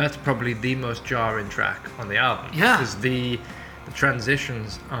 That's probably the most jarring track on the album. Yeah. Because the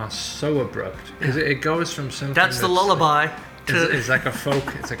transitions are so abrupt. Because it goes from something That's the lullaby. It's like a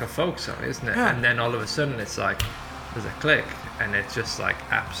folk song, isn't it? Yeah. And then all of a sudden it's like there's a click, and it just like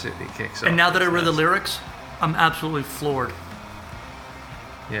absolutely kicks off. And now that I read the That's- lyrics, I'm absolutely floored.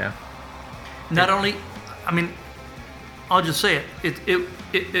 yeah, Not only, I mean, I'll just say it.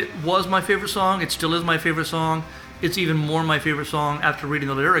 It was my favorite song. It still is my favorite song. It's even more my favorite song after reading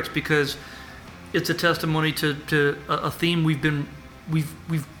the lyrics because it's a testimony to a theme we've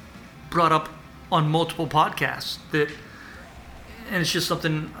brought up on multiple podcasts. And it's just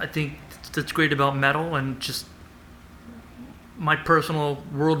something I think that's great about metal, and just my personal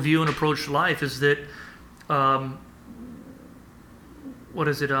worldview and approach to life is that, what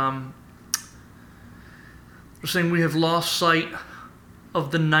is it? They're saying we have lost sight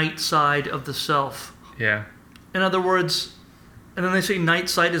of the night side of the self. yeah, In other words, and then they say night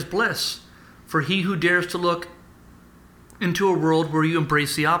sight is bliss, for he who dares to look into a world where you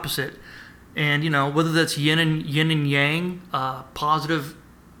embrace the opposite. And, whether that's yin and yang, positive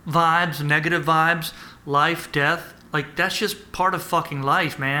vibes, negative vibes, life, death, Like, that's just part of fucking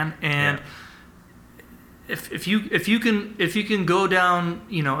life, man. And if you can go down,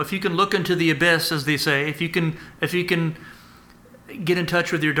 if you can look into the abyss, as they say, if you can get in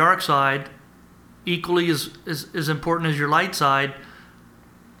touch with your dark side, equally as important as your light side.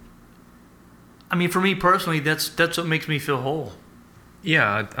 I mean, for me personally, that's what makes me feel whole.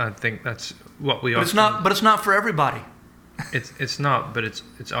 Yeah, I think that's what we. But it's not for everybody. It's not, but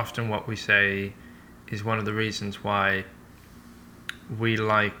it's often what we say is one of the reasons why we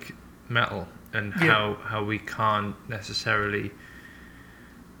like metal, and how we can't necessarily,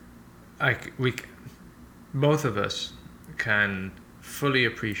 like, both of us can fully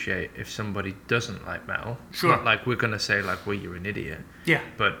appreciate if somebody doesn't like metal. Sure. It's not like we're gonna say like, well, you're an idiot. Yeah.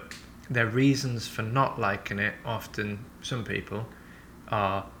 But their reasons for not liking it, often some people,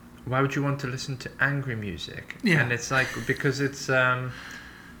 are, why would you want to listen to angry music? Yeah. And it's like, because it's an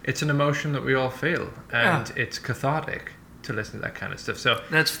emotion that we all feel, and it's cathartic to listen to that kind of stuff. So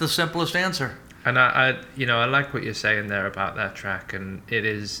that's the simplest answer. And I like what you're saying there about that track, and it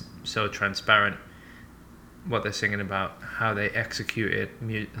is so transparent what they're singing about, how they execute it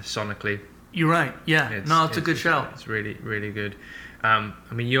sonically. You're right. Yeah. It's a good shout. It's really, really good. I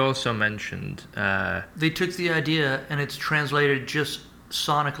mean, you also mentioned they took the idea and it's translated just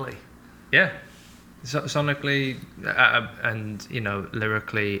sonically. Yeah, sonically, and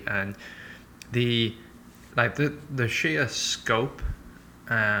lyrically, and the sheer scope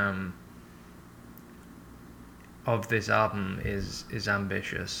of this album is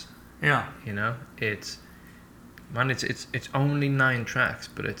ambitious. Yeah. It's only 9 tracks,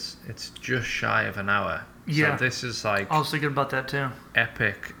 but it's just shy of an hour. Yeah. So this is like, I was thinking about that too.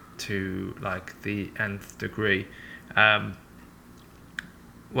 Epic to like the nth degree.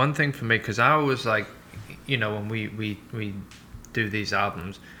 One thing for me, because I always like, when we do these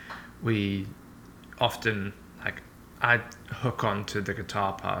albums, we often, like, I hook on to the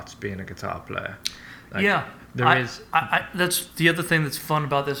guitar parts, being a guitar player. Like, yeah. That's the other thing that's fun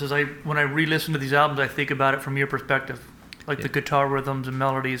about this is when I re-listen to these albums, I think about it from your perspective, like the guitar rhythms and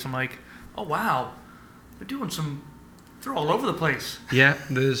melodies. I'm like, oh wow, they're all over the place. Yeah,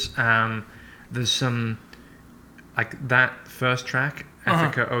 there's some, like, that first track,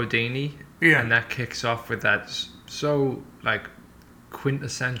 Ethica Odini, and that kicks off with that so, like,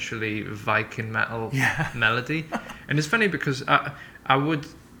 quintessentially Viking metal melody. And it's funny because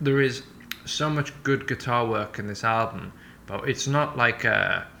there is so much good guitar work in this album, but it's not like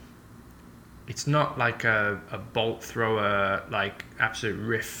a bolt thrower, like, absolute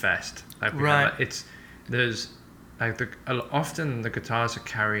riff fest. Like, there's like often the guitars are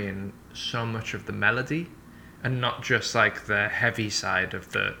carrying so much of the melody, and not just like the heavy side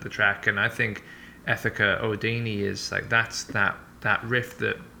of the track. And I think Ethica Odini is like, that's that riff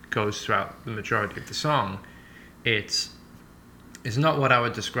that goes throughout the majority of the song. It's not what I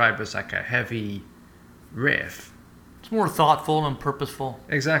would describe as like a heavy riff. It's more thoughtful and purposeful.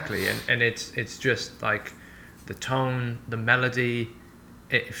 Exactly, and it's just like the tone, the melody,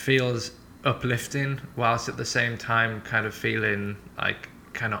 it feels uplifting whilst at the same time kind of feeling like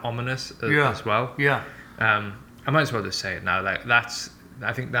kind of ominous as well. Yeah. I might as well just say it now. Like,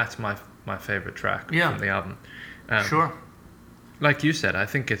 I think that's my favorite track from the album. Sure. Like you said, I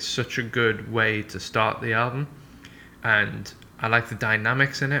think it's such a good way to start the album, and I like the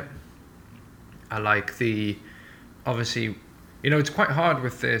dynamics in it. I like obviously, it's quite hard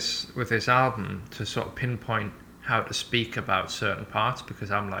with this album to sort of pinpoint how to speak about certain parts, because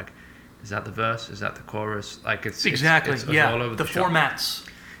I'm like, is that the verse? Is that the chorus? Like, it's exactly it's yeah. all over the shop. Formats.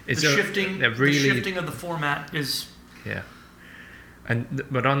 The shifting of the format is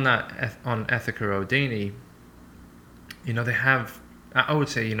but on Ethica Odini, they have, I would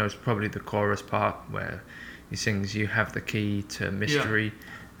say, it's probably the chorus part where he sings, "You have the key to mystery."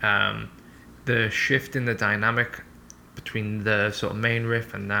 The shift in the dynamic between the sort of main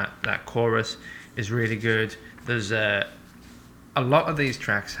riff and that chorus is really good. There's a lot of these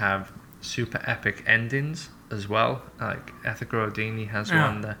tracks have super epic endings as well. Like Ethica Odini has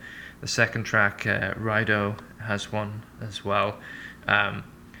one. The second track, Rido, has one as well. And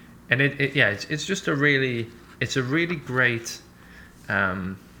it's just a really great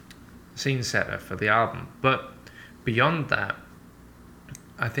scene setter for the album. But beyond that,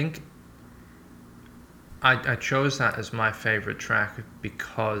 I think I chose that as my favorite track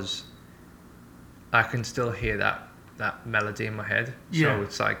because I can still hear that melody in my head. Yeah. So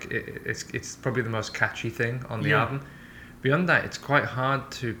it's like it's probably the most catchy thing on the album. Beyond that, it's quite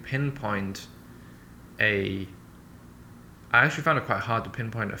hard to pinpoint I actually found it quite hard to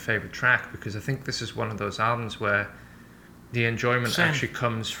pinpoint a favorite track, because I think this is one of those albums where the enjoyment actually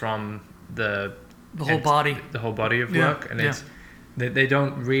comes from the The whole body. the whole body of Yeah, work, and yeah. it's they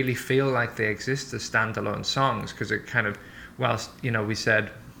don't really feel like they exist as standalone songs because it kind of, whilst we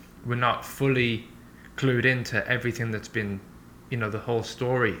said we're not fully clued into everything that's been, the whole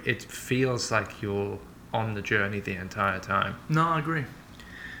story, it feels like you're on the journey the entire time. No, I agree.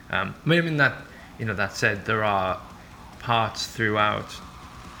 Maybe that, that said, there are parts throughout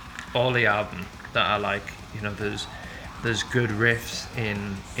all the album that are like, there's good riffs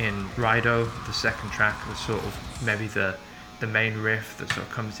in Rido, the second track. There's sort of maybe the main riff that sort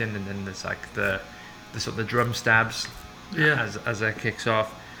of comes in, and then there's like the sort of the drum stabs as it kicks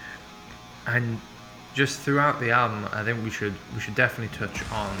off. And just throughout the album, I think we should definitely touch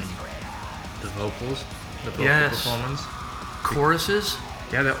on the vocals, the vocal performance, choruses.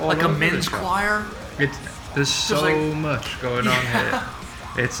 Yeah, they're all like a over men's the show. choir. There's so much going on here.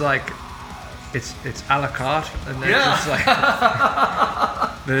 It's like it's a la carte, and then it's like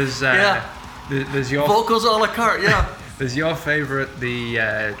there's your vocals a la carte. Yeah. There's your favorite,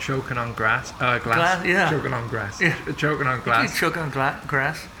 the choking on glass. Yeah. Choking on grass. Yeah. Choking on glass. Choke on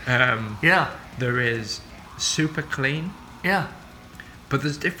grass. Yeah. There is super clean. Yeah. But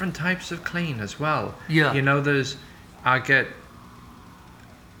there's different types of clean as well. Yeah. I get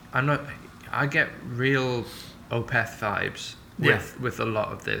real Opeth vibes with a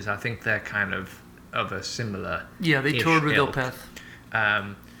lot of this. I think they're kind of a similar. Yeah, they toured with ilk. Opeth.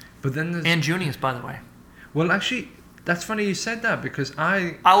 But then there's and Junius, by the way. Well, actually, that's funny you said that because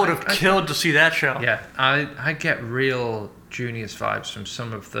I would have killed to see that show. Yeah, I get real Junius vibes from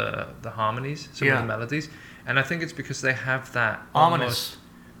some of the harmonies, some of the melodies, and I think it's because they have that ominous.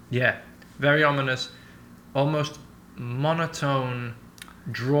 Very ominous, almost monotone,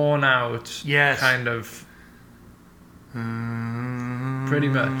 drawn out kind of. Pretty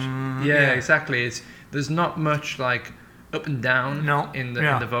much. Yeah, exactly. There's not much like up and down in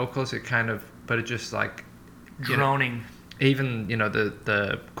the vocals. It kind of, but it just like droning. Even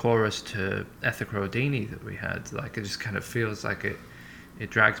the chorus to Ethical Rodini that we had, like it just kind of feels like it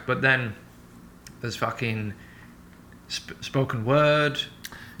drags. But then there's fucking spoken word.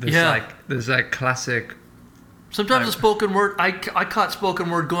 There's like classic. Sometimes the spoken word, I caught spoken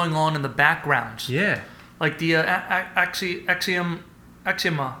word going on in the backgrounds. Yeah. Like the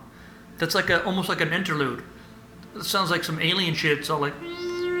Axioma. That's like almost like an interlude. It sounds like some alien shit. It's all like,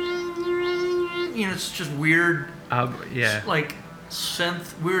 it's just weird. Like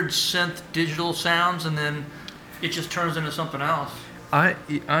weird synth digital sounds, and then it just turns into something else.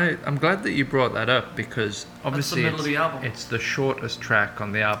 I'm glad that you brought that up because obviously that's the middle of the album. It's the shortest track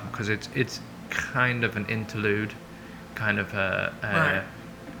on the album because it's kind of an interlude, kind of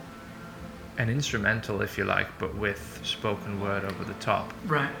an instrumental, if you like, but with spoken word over the top.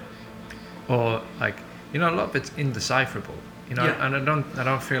 Right. Or like, a lot of it's indecipherable, and I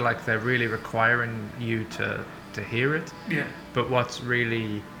don't feel like they're really requiring you to hear it. Yeah. But what's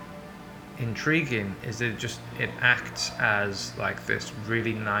really intriguing is it acts as like this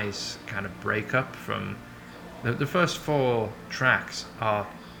really nice kind of breakup from the first 4 tracks are,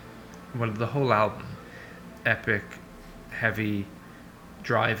 well, the whole album, epic, heavy,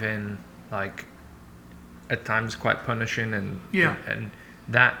 drive-in, like at times quite punishing, and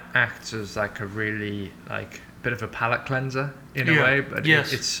that acts as like a really like bit of a palate cleanser in a way, but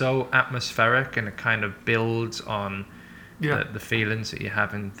it's so atmospheric and it kind of builds on the feelings that you're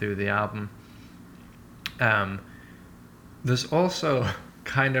having through the album. There's also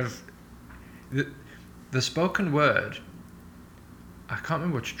kind of the spoken word. I can't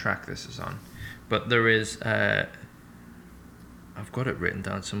remember which track this is on, but there is I've got it written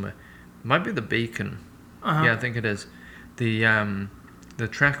down somewhere. It might be the Beacon. Uh-huh. Yeah, I think it is. The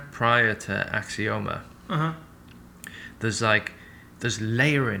track prior to Axioma. Uh-huh. There's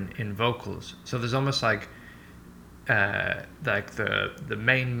layering in vocals, so there's almost like the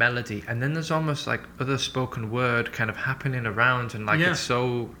main melody, and then there's almost like other spoken word kind of happening around, and it's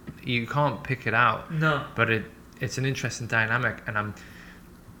so you can't pick it out. No. But it's an interesting dynamic, and I'm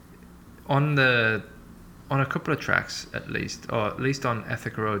on a couple of tracks at least on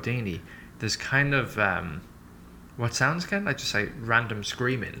Ethical Rodini. There's kind of what sounds kind of like just like random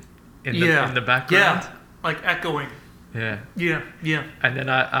screaming in the background. Yeah, like echoing. Yeah. Yeah, yeah. And then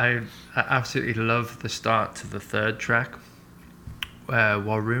I absolutely love the start to the third track,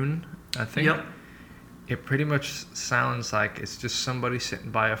 Waroon, I think. Yep. It pretty much sounds like it's just somebody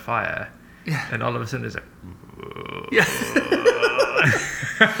sitting by a fire, and all of a sudden it's like... Yeah.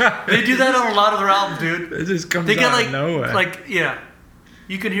 They do that on a lot of their albums, dude. It just comes out of nowhere. Like,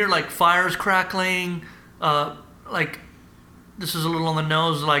 you can hear like fires crackling, like this is a little on the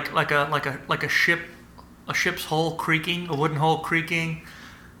nose, like a ship's hull creaking, a wooden hull creaking.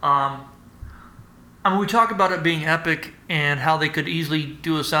 I mean, we talk about it being epic and how they could easily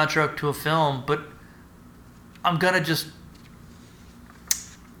do a soundtrack to a film, but I'm gonna just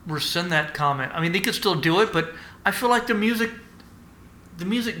rescind that comment. I mean, they could still do it, but I feel like the music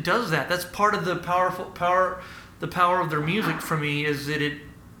does that. That's part of the the power of their music for me is that it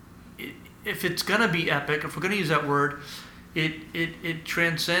if it's gonna be epic, if we're gonna use that word, it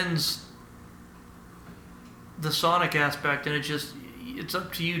transcends the sonic aspect, and it's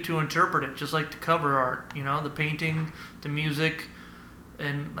up to you to interpret it, just like the cover art, the painting, the music,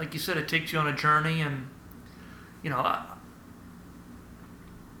 and like you said, it takes you on a journey, and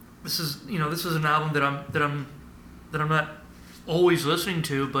this is an album that I'm not always listening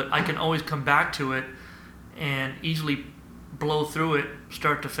to, but I can always come back to it and easily blow through it,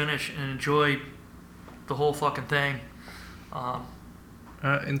 start to finish, and enjoy the whole fucking thing.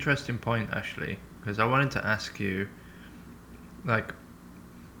 Interesting point, actually, because I wanted to ask you,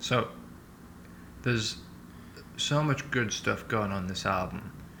 so there's so much good stuff going on this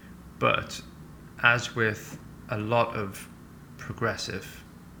album, but as with a lot of progressive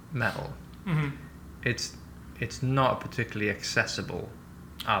metal, Mm-hmm. it's not a particularly accessible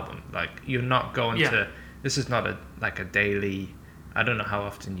album. Like, you're not going to. This is not a daily. I don't know how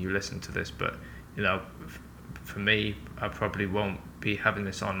often you listen to this, but for me, I probably won't be having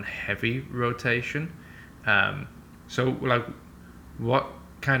this on heavy rotation. So, like, what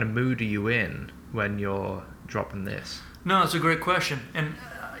kind of mood are you in when you're dropping this? No, it's a great question, and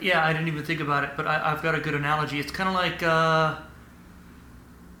I didn't even think about it, but I've got a good analogy. It's kind of like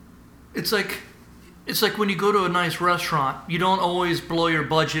it's like when you go to a nice restaurant, you don't always blow your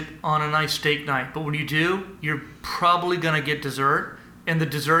budget on a nice steak night, but when you do, you're probably gonna get dessert, and the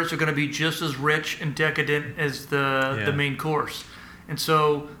desserts are gonna be just as rich and decadent as the main course. And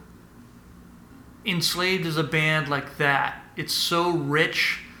so, Enslaved is a band like that. It's so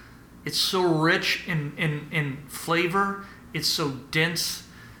rich. It's so rich in flavor. It's so dense,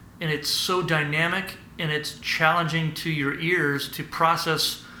 and it's so dynamic, and it's challenging to your ears to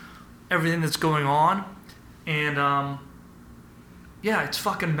process everything that's going on. And it's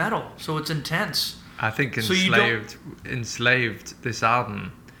fucking metal, so it's intense. I think Enslaved, this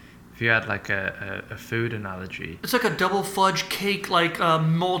album, if you had like a food analogy, it's like a double fudge cake, like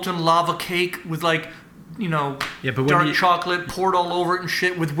molten lava cake with like dark chocolate poured all over it and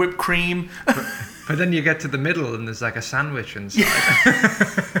shit with whipped cream. But then you get to the middle and there's like a sandwich inside.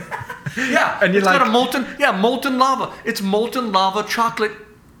 And it's got a molten lava. It's molten lava chocolate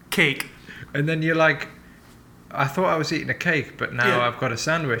cake. And then you're like, I thought I was eating a cake, but now I've got a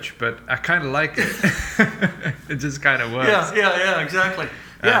sandwich, but I kind of like it. It just kind of works. Yeah, exactly.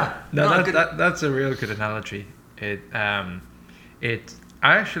 That's a real good analogy. I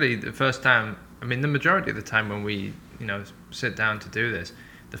actually, the first time, I mean, the majority of the time when we, sit down to do this,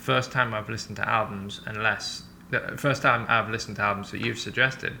 the first time I've listened to albums, the first time I've listened to albums that you've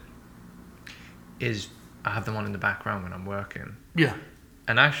suggested is I have them on in the background when I'm working. Yeah.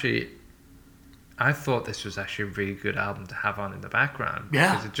 And actually, I thought this was actually a really good album to have on in the background.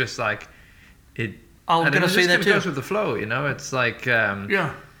 Yeah. Because it's just like, I was going to say that too. It goes with the flow, it's like,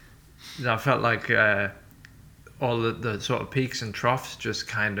 I felt like all the sort of peaks and troughs just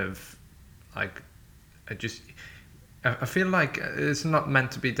kind of, like, I feel like it's not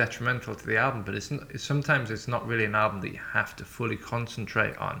meant to be detrimental to the album, but sometimes it's not really an album that you have to fully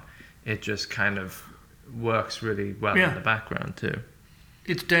concentrate on. It just kind of works really well in the background too.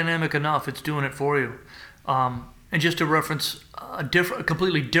 It's dynamic enough. It's doing it for you. And just to reference a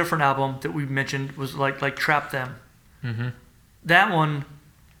completely different album that we mentioned was like Trap Them. Mm-hmm. That one,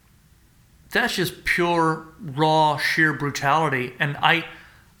 that's just pure, raw, sheer brutality. And I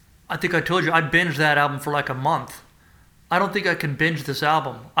think I told you, I binged that album for like a month. I don't think I can binge this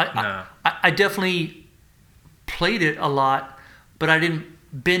album. I definitely played it a lot, but I didn't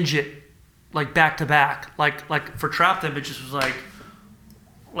binge it like back to back. Like for Trap Them, it just was like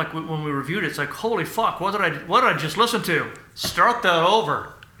when we reviewed it, it's like, holy fuck, what did I just listen to? Start that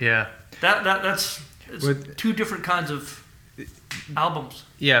over. Yeah. That's two different kinds of albums.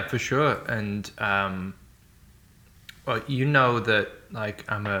 Yeah, for sure. And well, that like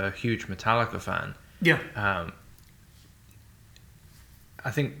I'm a huge Metallica fan. Yeah. I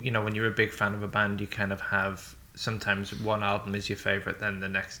think when you're a big fan of a band, you kind of have sometimes one album is your favorite, then the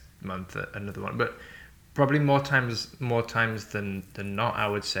next month another one, but probably more times than not, I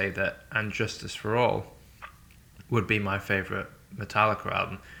would say that And Justice for All would be my favorite Metallica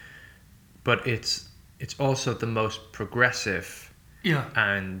album. But it's also the most progressive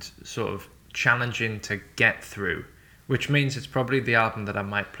and sort of challenging to get through, which means it's probably the album that I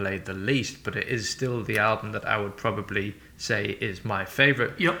might play the least, but it is still the album that I would probably say is my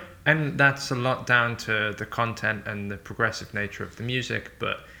favorite. Yep. And that's a lot down to the content and the progressive nature of the music.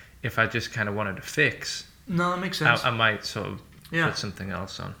 But if I just kind of wanted to fix, No, that makes sense. I might sort of Yeah. put something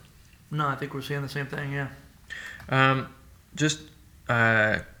else on. No, I think we're saying the same thing. Yeah. Just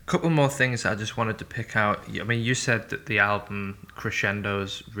a couple more things I just wanted to pick out. I mean, you said that the album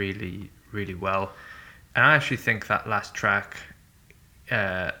crescendos really, really well. And I actually think that last track,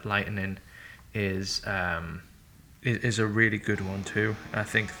 Lightning, is a really good one too. I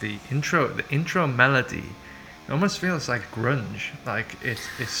think the intro melody, it almost feels like grunge. Like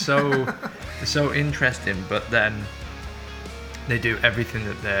it's so it's so interesting. But then they do everything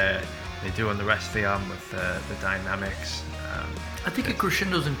that they do on the rest of the album with the dynamics. I think it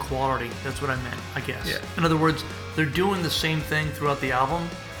crescendos in quality. That's what I meant, I guess. Yeah. In other words, they're doing the same thing throughout the album,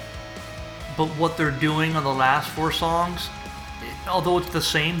 but what they're doing on the last 4 songs, although it's the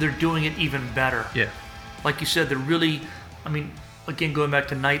same, they're doing it even better. Yeah. Like you said, they're really, I mean, again, going back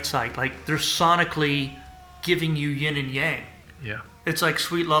to Night Sight, like they're sonically giving you yin and yang. Yeah. It's like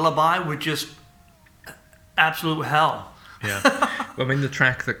Sweet Lullaby with just absolute hell. Yeah. Well, I mean, the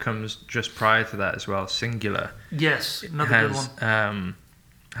track that comes just prior to that as well, Singular, Yes, another good one.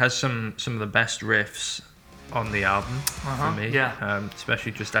 has some of the best riffs on the album for me. yeah.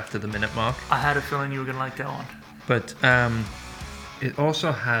 Especially just after the minute mark. I had a feeling you were going to like that one. But it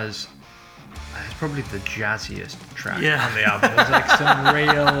also has it's probably the jazziest track Yeah. on the album. There's like some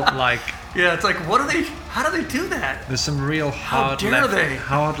real Yeah, it's like, how do they do that? there's some real hard dare they?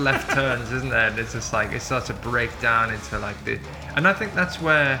 left turns, isn't there? And it's just like it starts to break down into like the, and I think that's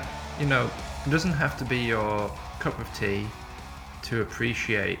where, you know, it doesn't have to be your cup of tea to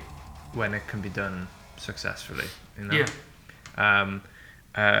appreciate when it can be done successfully, you know.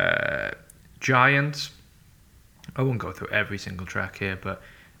 Yeah. Giant, I won't go through every single track here, but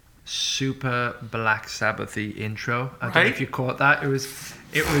super Black Sabbath-y intro. I don't know Right? if you caught that. It was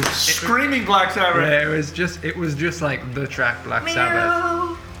Screaming Black Sabbath. yeah, it was just like the track Black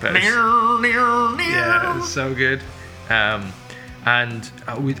Sabbath. But it's- yeah, it's so good. And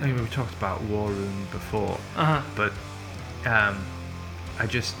we talked about War Room before, but I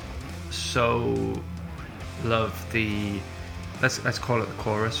just so love the let's call it the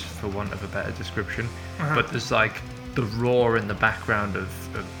chorus for want of a better description. But there's like the roar in the background of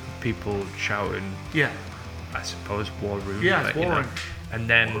people shouting, Yeah. I suppose, War Room. Yeah, it's you know. War Room. And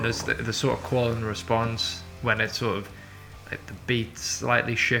then there's the sort of call and response when it sort of like the beat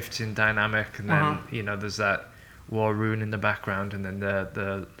slightly shifts in dynamic, and then you know there's that War Room in the background, and then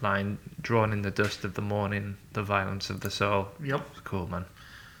the line drawn in the dust of the morning, the violence of the soul. Yep. It's cool, man.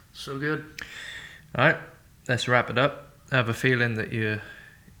 So good. All right, let's wrap it up. I have a feeling that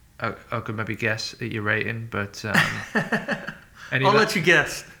I could maybe guess at your rating, but I'll let you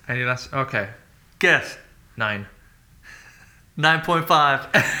guess. Any last? Okay, Guess. 9. 9.5.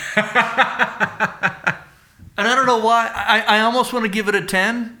 And I don't know why. I almost want to give it a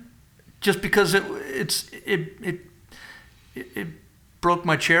 10, just because it broke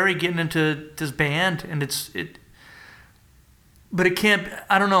my cherry getting into this band, and but it can't.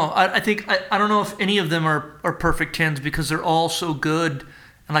 I don't know. I think I don't know if any of them are perfect 10s, because they're all so good.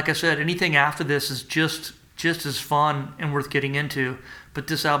 And like I said, anything after this is just as fun and worth getting into. But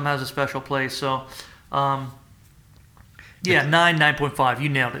this album has a special place. So, yeah, 9.5. You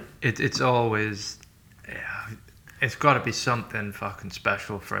nailed it. It's always, it's got to be something fucking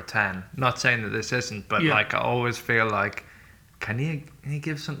special for a 10. Not saying that this isn't, but Yeah. like I always feel like, can you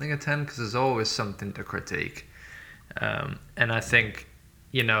give something a 10? Because there's always something to critique. And I think,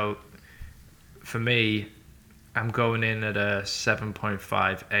 you know, for me, I'm going in at a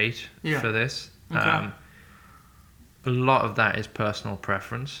 7.58 Yeah. for this. Okay. A lot of that is personal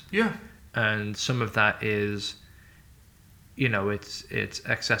preference. Yeah. And some of that is, you know, it's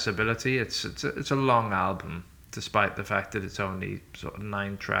accessibility. It's a long album, despite the fact that it's only sort of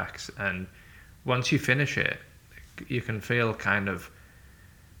 9 tracks. And once you finish it, you can feel kind of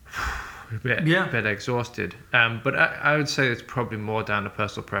a bit exhausted. But I would say it's probably more down to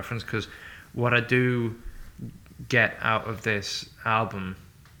personal preference, because what I do get out of this album,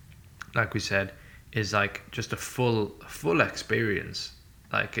 like we said, is like just a full experience.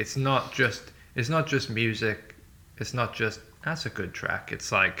 Like it's not just music. It's not just that's a good track.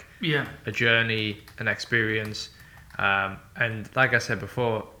 It's like a journey, an experience, and like I said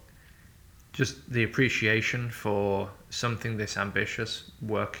before, just the appreciation for something this ambitious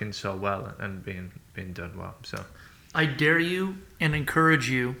working so well and being done well. So I dare you and encourage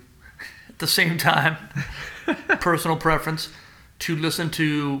you at the same time, personal preference, to listen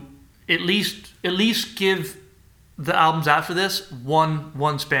to at least give the albums after this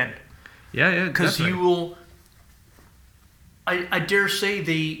one spin. yeah, Because definitely. you will, I dare say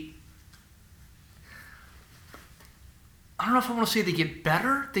I don't know if I want to say they get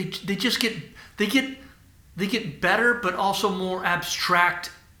better. They just get better, but also more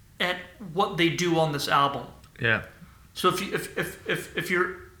abstract at what they do on this album. Yeah. So if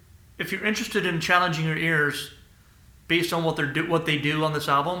you're interested in challenging your ears based on what they do on this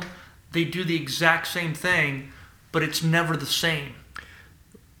album, they do the exact same thing, but it's never the same.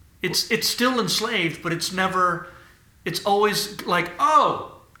 It's still Enslaved, but it's never. It's always like,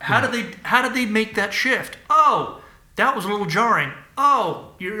 oh, how did they make that shift? Oh, that was a little jarring.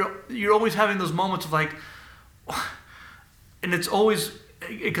 Oh, you're always having those moments of like, and it's always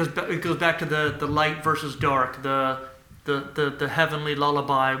it goes back to the light versus dark, the heavenly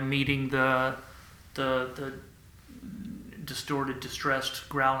lullaby meeting the distorted, distressed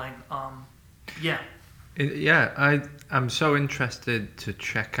growling. Yeah. I'm so interested to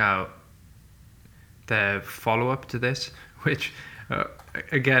check out their follow-up to this, which,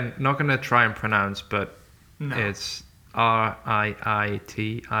 again, not going to try and pronounce, but it's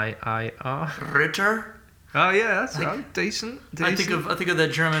Riittiir. Ritter? Oh yeah, that's decent. I think of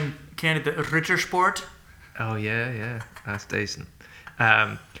that German candy, the Rittersport. Oh yeah, that's decent.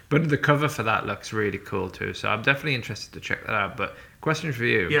 But the cover for that looks really cool too, so I'm definitely interested to check that out. But question for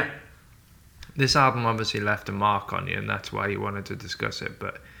you. Yeah. This album obviously left a mark on you, and that's why you wanted to discuss it,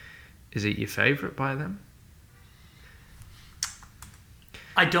 but is it your favourite by them?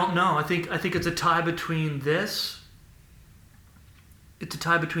 I don't know. I think it's a tie between this. It's a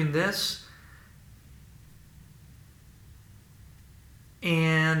tie between this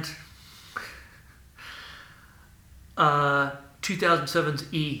and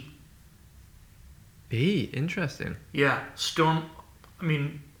 2007's E. E, interesting. Yeah, Storm. I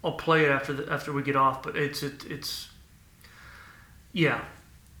mean, I'll play it after we get off, but it's yeah.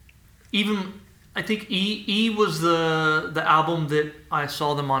 Even I think E was the album that I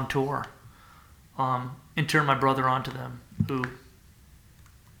saw them on tour, and turned my brother onto them. Who,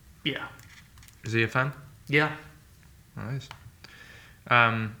 yeah. Is he a fan? Yeah. Nice.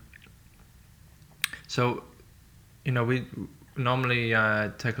 So, we normally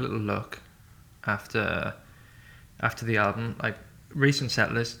take a little look after the album, like recent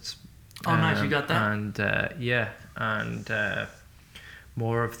set lists. Oh, nice! You got that. And and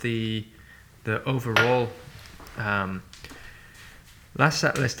more of the overall last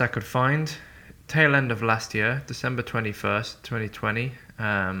set list I could find. Tail end of last year, December 21st, 2020.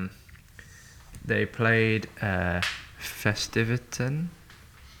 They played Festiviten.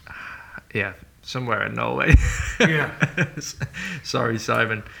 Yeah, somewhere in Norway. Yeah. Sorry,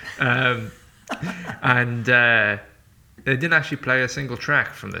 Simon. And they didn't actually play a single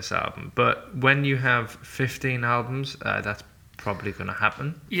track from this album. But when you have 15 albums, that's probably going to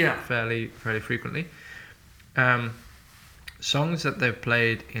happen. Yeah. Fairly frequently. Songs that they've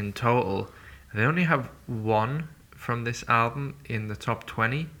played in total, they only have one from this album in the top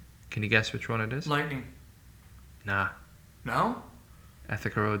 20. Can you guess which one it is? Lightning. Nah. No?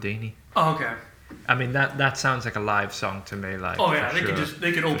 Ethica Odini. Oh, okay. I mean that sounds like a live song to me. Like, oh yeah,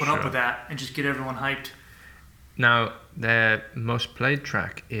 they could open up with that and just get everyone hyped. Now their most played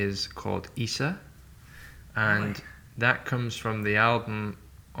track is called Isa, and that comes from the album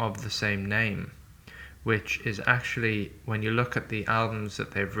of the same name, which is actually, when you look at the albums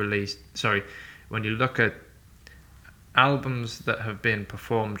that they've released, when you look at albums that have been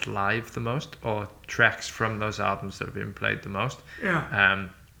performed live the most, or tracks from those albums that have been played the most. Yeah.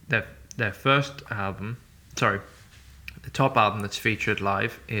 Their first album, the top album that's featured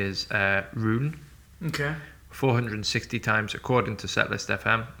live is Rune. Okay. 460 times, according to Setlist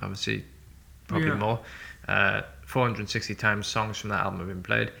FM, obviously probably more. 460 times songs from that album have been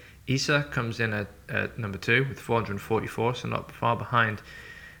played. Isa comes in at number 2 with 444, so not far behind.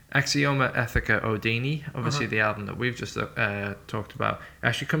 Axioma Ethica Odini, obviously the album that we've just talked about,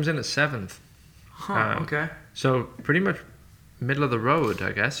 actually comes in at 7th. Okay. So pretty much middle of the road,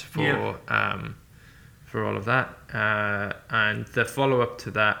 I guess, for all of that. And the follow-up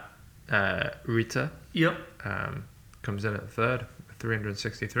to that, Rita, yep, comes in at 3rd,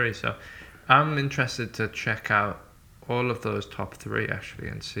 363. So I'm interested to check out all of those top 3 actually,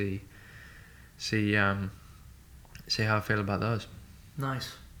 and see how I feel about those.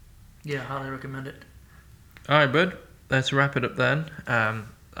 Nice. Yeah, highly recommend it. All right, bud. Let's wrap it up then.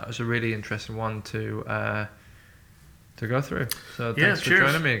 That was a really interesting one to go through. So thanks for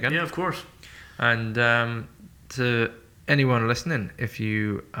joining me again. Yeah, of course. And to anyone listening, if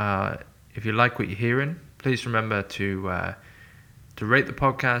you like what you're hearing, please remember to rate the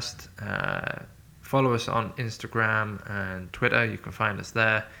podcast. Follow us on Instagram and Twitter. You can find us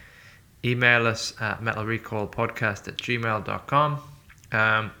there. email us at metalrecallpodcast@gmail.com,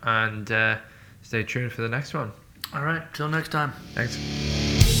 and stay tuned for the next one. All right, till next time. Thanks.